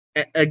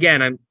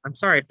 Again, I'm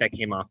sorry if that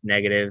came off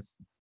negative.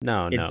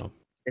 No.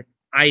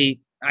 I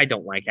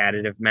don't like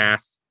additive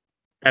math.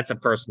 That's a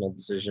personal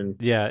decision.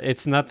 Yeah,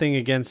 it's nothing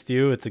against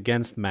you. It's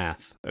against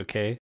math.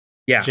 Okay.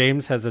 Yeah.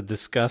 James has a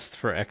disgust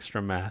for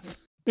extra math.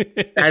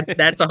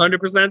 That's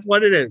 100%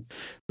 what it is.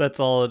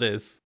 That's all it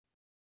is.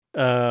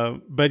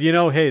 But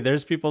hey,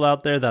 there's people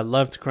out there that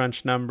love to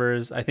crunch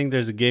numbers. I think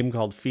there's a game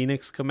called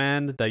Phoenix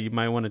Command that you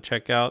might want to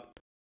check out,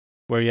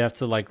 where you have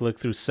to like look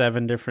through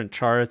 7 different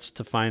charts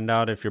to find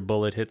out if your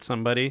bullet hit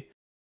somebody.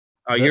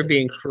 Oh, you're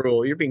being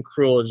cruel. You're being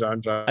cruel,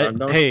 John.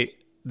 Hey,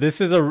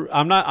 this is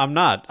I'm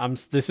not.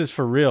 This is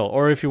for real.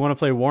 Or if you want to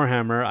play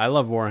Warhammer, I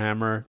love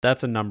Warhammer.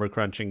 That's a number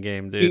crunching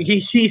game, dude.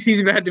 He's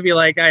about to be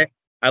like, I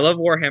love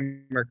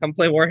Warhammer. Come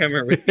play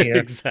Warhammer with me.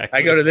 Exactly.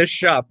 I go to this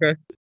shop.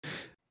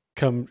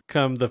 Come.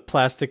 The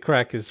plastic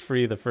crack is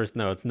free.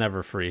 No, it's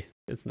never free.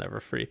 It's never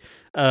free.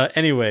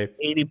 Anyway,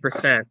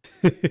 80%.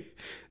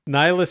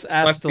 Nihilus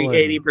Astalin. Must be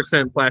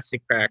 80%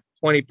 plastic crack,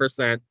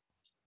 20%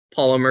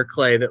 polymer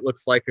clay that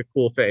looks like a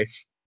cool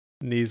face.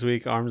 Knees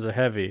weak, arms are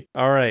heavy.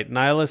 All right.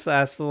 Nihilus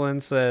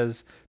Astalin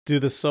says, do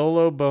the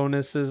solo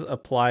bonuses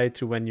apply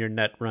to when you're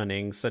net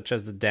running, such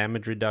as the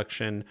damage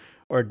reduction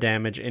or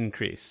damage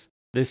increase?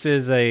 This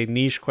is a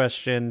niche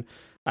question.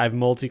 I've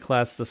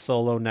multi-classed the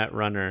solo net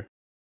runner.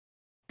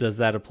 Does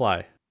that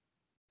apply?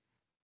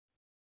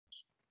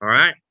 All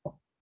right.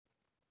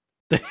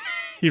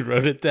 You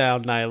wrote it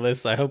down,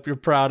 Nihilus. I hope you're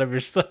proud of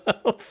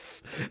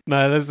yourself.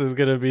 Nihilus is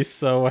going to be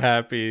so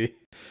happy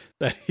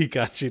that he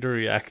got you to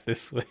react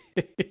this way.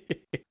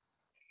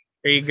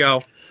 There you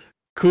go.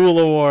 Cool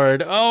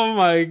award. Oh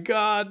my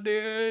god,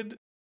 dude.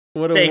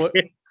 What a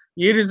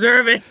You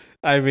deserve it.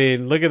 I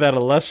mean, look at that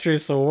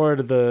illustrious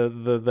award.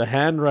 The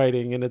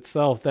handwriting in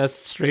itself. That's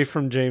straight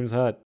from James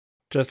Hutt.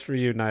 Just for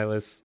you,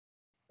 Nihilus.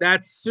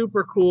 That's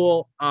super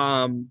cool.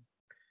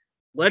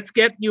 Let's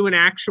get you an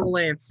actual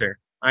answer.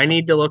 I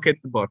need to look at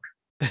the book.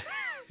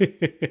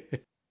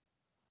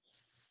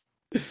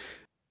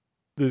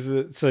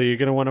 So you're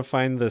gonna want to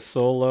find the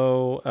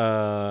solo.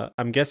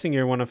 I'm guessing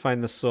you want to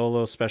find the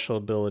solo special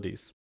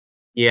abilities.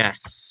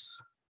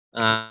 Yes.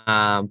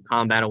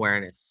 Combat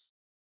awareness.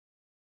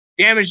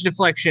 Damage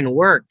deflection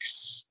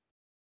works.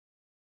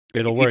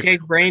 It'll work. If you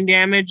take brain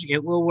damage,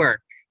 it will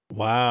work.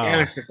 Wow.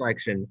 Damage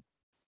deflection.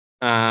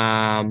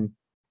 Now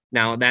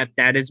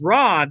that is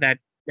raw. That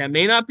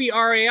may not be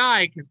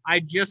RAI because I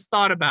just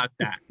thought about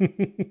that.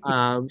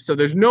 So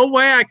there's no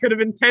way I could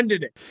have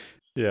intended it.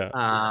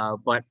 Yeah.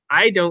 But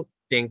I don't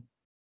think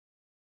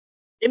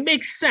it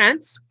makes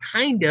sense.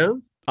 Kind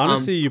of.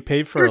 Honestly, you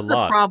paid for a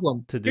lot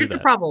to do that. Here's the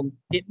problem.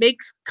 It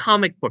makes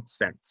comic book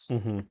sense.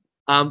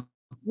 Mm-hmm.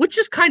 Which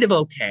is kind of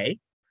okay.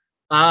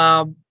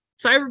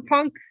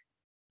 Cyberpunk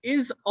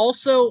is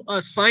also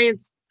a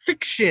science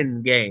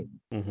fiction game.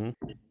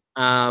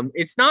 Mm-hmm.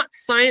 It's not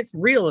science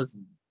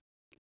realism.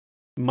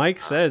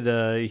 Mike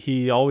said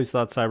he always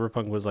thought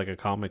Cyberpunk was like a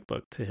comic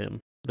book to him,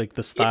 like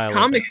the style. It's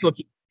comic book.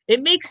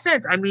 It makes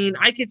sense. I mean,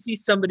 I could see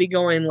somebody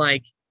going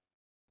like,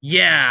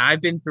 "Yeah,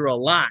 I've been through a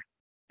lot,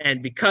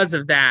 and because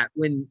of that,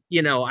 when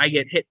I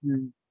get hit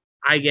and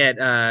I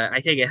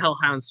take a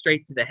hellhound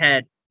straight to the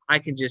head, I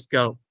can just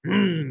go."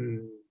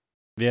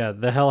 Yeah,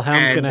 the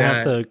hellhound's gonna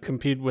have to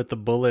compete with the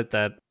bullet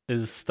that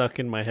is stuck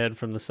in my head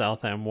from the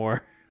Southam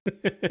War.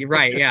 You're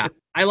right. Yeah,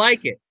 I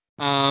like it.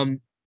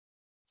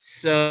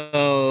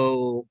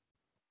 So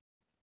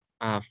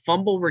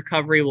fumble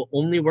recovery will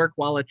only work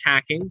while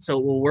attacking, so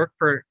it will work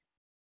for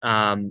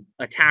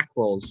attack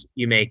rolls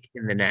you make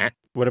in the net.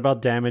 What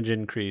about damage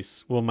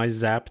increase? Will my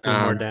zap do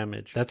more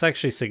damage? That's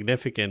actually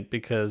significant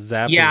because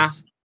zap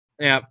is...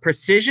 Yeah,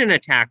 precision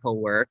attack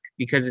will work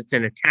because it's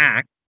an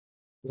attack,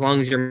 as long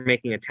as you're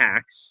making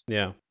attacks.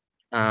 Yeah.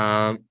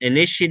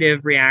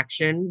 Initiative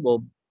reaction,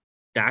 well,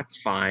 that's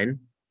fine.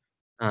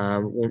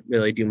 Won't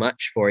really do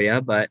much for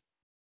you, but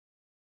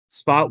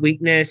spot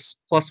weakness,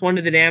 +1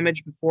 to the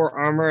damage before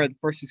armor the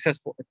first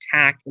successful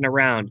attack in a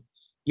round.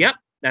 Yep,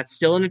 that's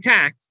still an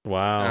attack.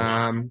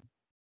 Wow.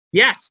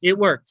 Yes, it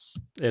works.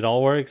 It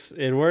all works.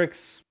 It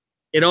works.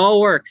 It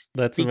all works.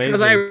 That's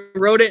because amazing. I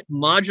wrote it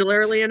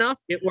modularly enough,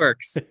 it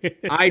works.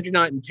 I did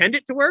not intend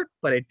it to work,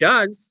 but it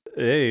does.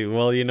 Hey,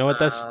 well, you know what?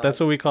 That's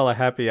what we call a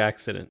happy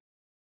accident.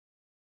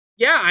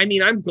 Yeah, I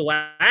mean, I'm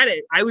glad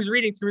I was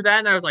reading through that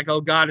and I was like,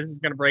 oh God, is this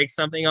going to break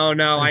something? Oh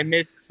no, I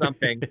missed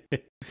something.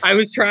 I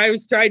was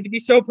trying to be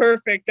so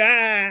perfect.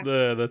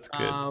 That's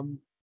good.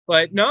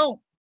 But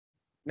no,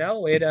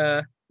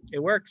 it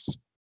works.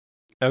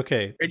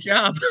 Okay. Good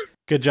job.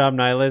 Good job,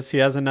 Nihilus. He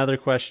has another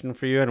question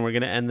for you, and we're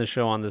going to end the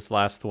show on this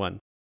last one.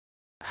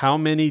 How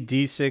many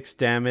D6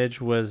 damage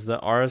was the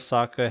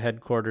Arasaka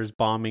headquarters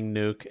bombing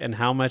nuke, and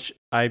how much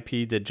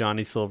IP did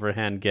Johnny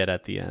Silverhand get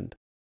at the end?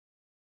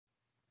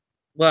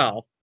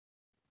 Well,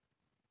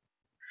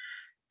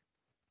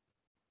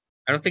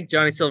 I don't think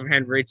Johnny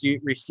Silverhand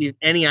received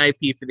any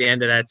IP for the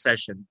end of that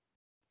session.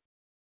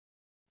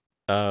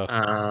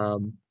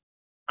 Oh.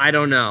 I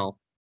don't know.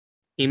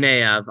 He may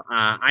have.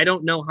 I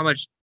don't know how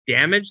much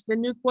damage the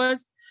nuke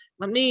was.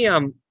 Let me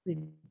go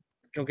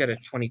get a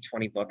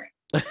 2020 book.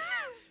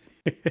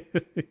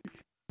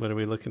 What are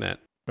we looking at?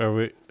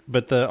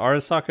 But the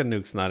Arasaka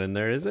nuke's not in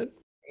there, is it?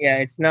 Yeah,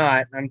 it's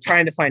not. I'm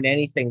trying to find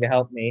anything to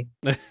help me.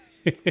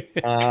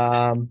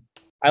 I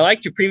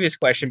liked your previous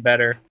question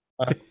better.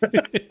 I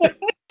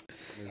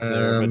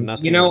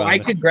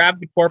could grab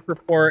the corp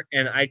report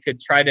and I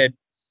could try to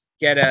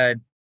get a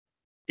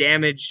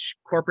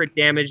corporate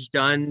damage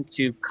done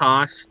to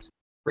cost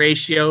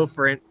ratio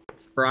for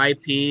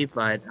IP,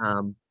 but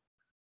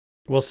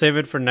we'll save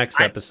it for next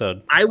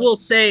episode. I will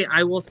say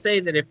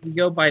that if we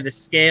go by the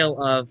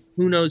scale of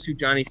who knows who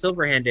Johnny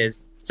Silverhand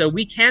is, so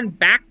we can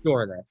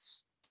backdoor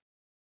this.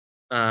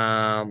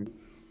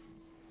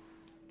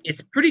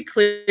 It's pretty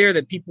clear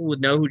that people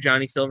would know who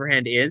Johnny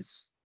Silverhand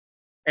is,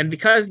 and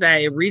because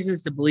that, it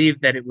reasons to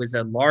believe that it was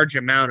a large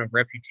amount of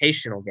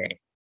reputational gain.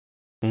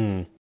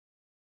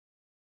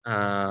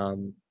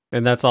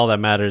 And that's all that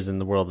matters in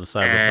the world of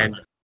Cyberpunk. And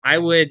I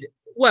would,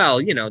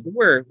 well,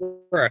 we're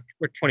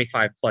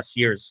 25 plus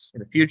years in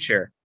the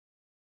future.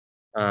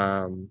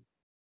 So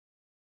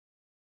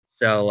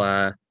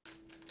I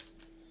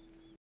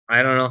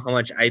don't know how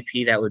much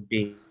IP that would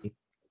be.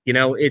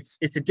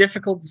 It's a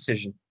difficult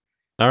decision.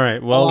 All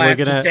right. Well, all I have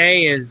to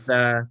say is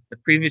the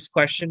previous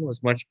question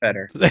was much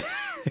better.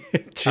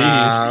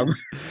 Jeez.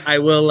 I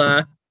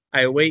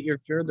await your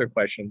further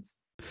questions.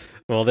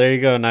 Well, there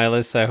you go,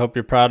 Nihilus. I hope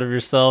you're proud of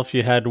yourself.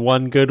 You had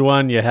one good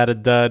one. You had a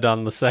dud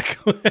on the second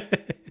one.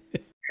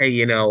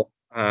 Hey,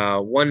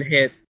 one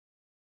hit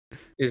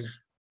is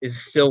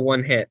still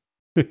one hit.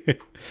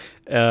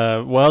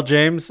 Well,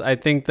 James, I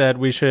think that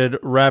we should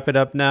wrap it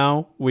up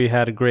now. We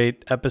had a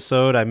great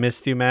episode. I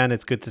missed you, man.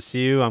 It's good to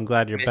see you. I'm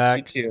glad you're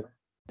back. You too.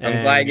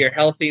 I'm glad you're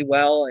healthy,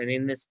 well, and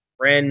in this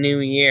brand new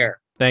year.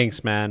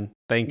 Thanks, man.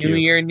 Thank you. New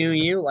year, new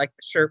you. Like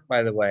the shirt,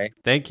 by the way.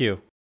 Thank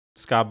you.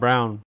 Scott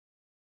Brown,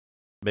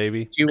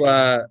 baby. You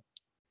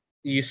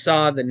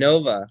saw the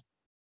Nova,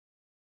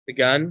 the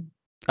gun?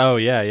 Oh,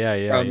 yeah.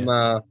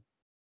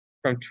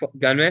 From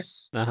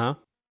Gunmiss? Uh-huh.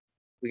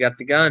 We got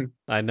the gun.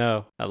 I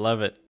know. I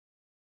love it.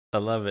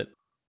 All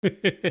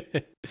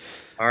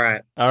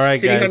right.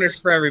 City guys.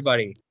 Hunters for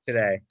everybody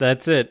today.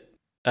 That's it.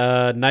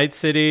 Night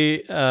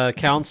City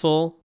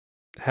Council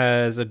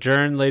has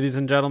adjourned, ladies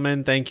and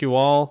gentlemen. Thank you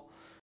all.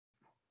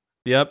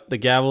 Yep, the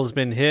gavel's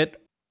been hit.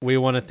 We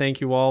want to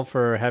thank you all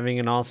for having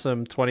an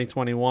awesome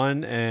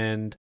 2021,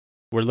 and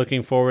we're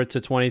looking forward to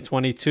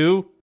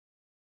 2022.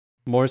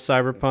 More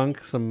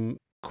Cyberpunk, some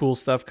cool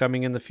stuff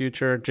coming in the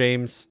future.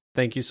 James,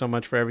 thank you so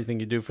much for everything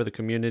you do for the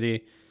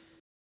community.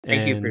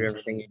 Thank you for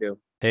everything you do.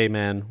 Hey,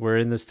 man, we're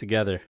in this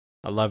together.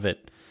 I love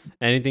it.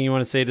 Anything you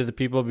want to say to the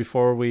people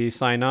before we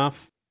sign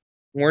off?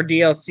 More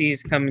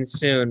DLCs coming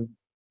soon.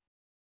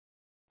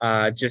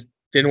 Just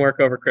didn't work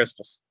over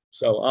Christmas.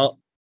 So I'll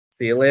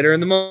see you later in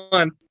the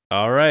month.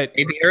 All right.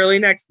 Maybe early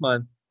next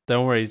month.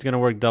 Don't worry. He's going to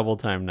work double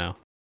time now.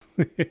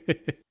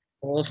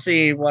 We'll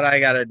see what I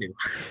got to do.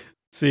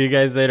 See you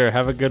guys later.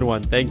 Have a good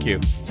one. Thank you.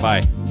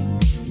 Bye.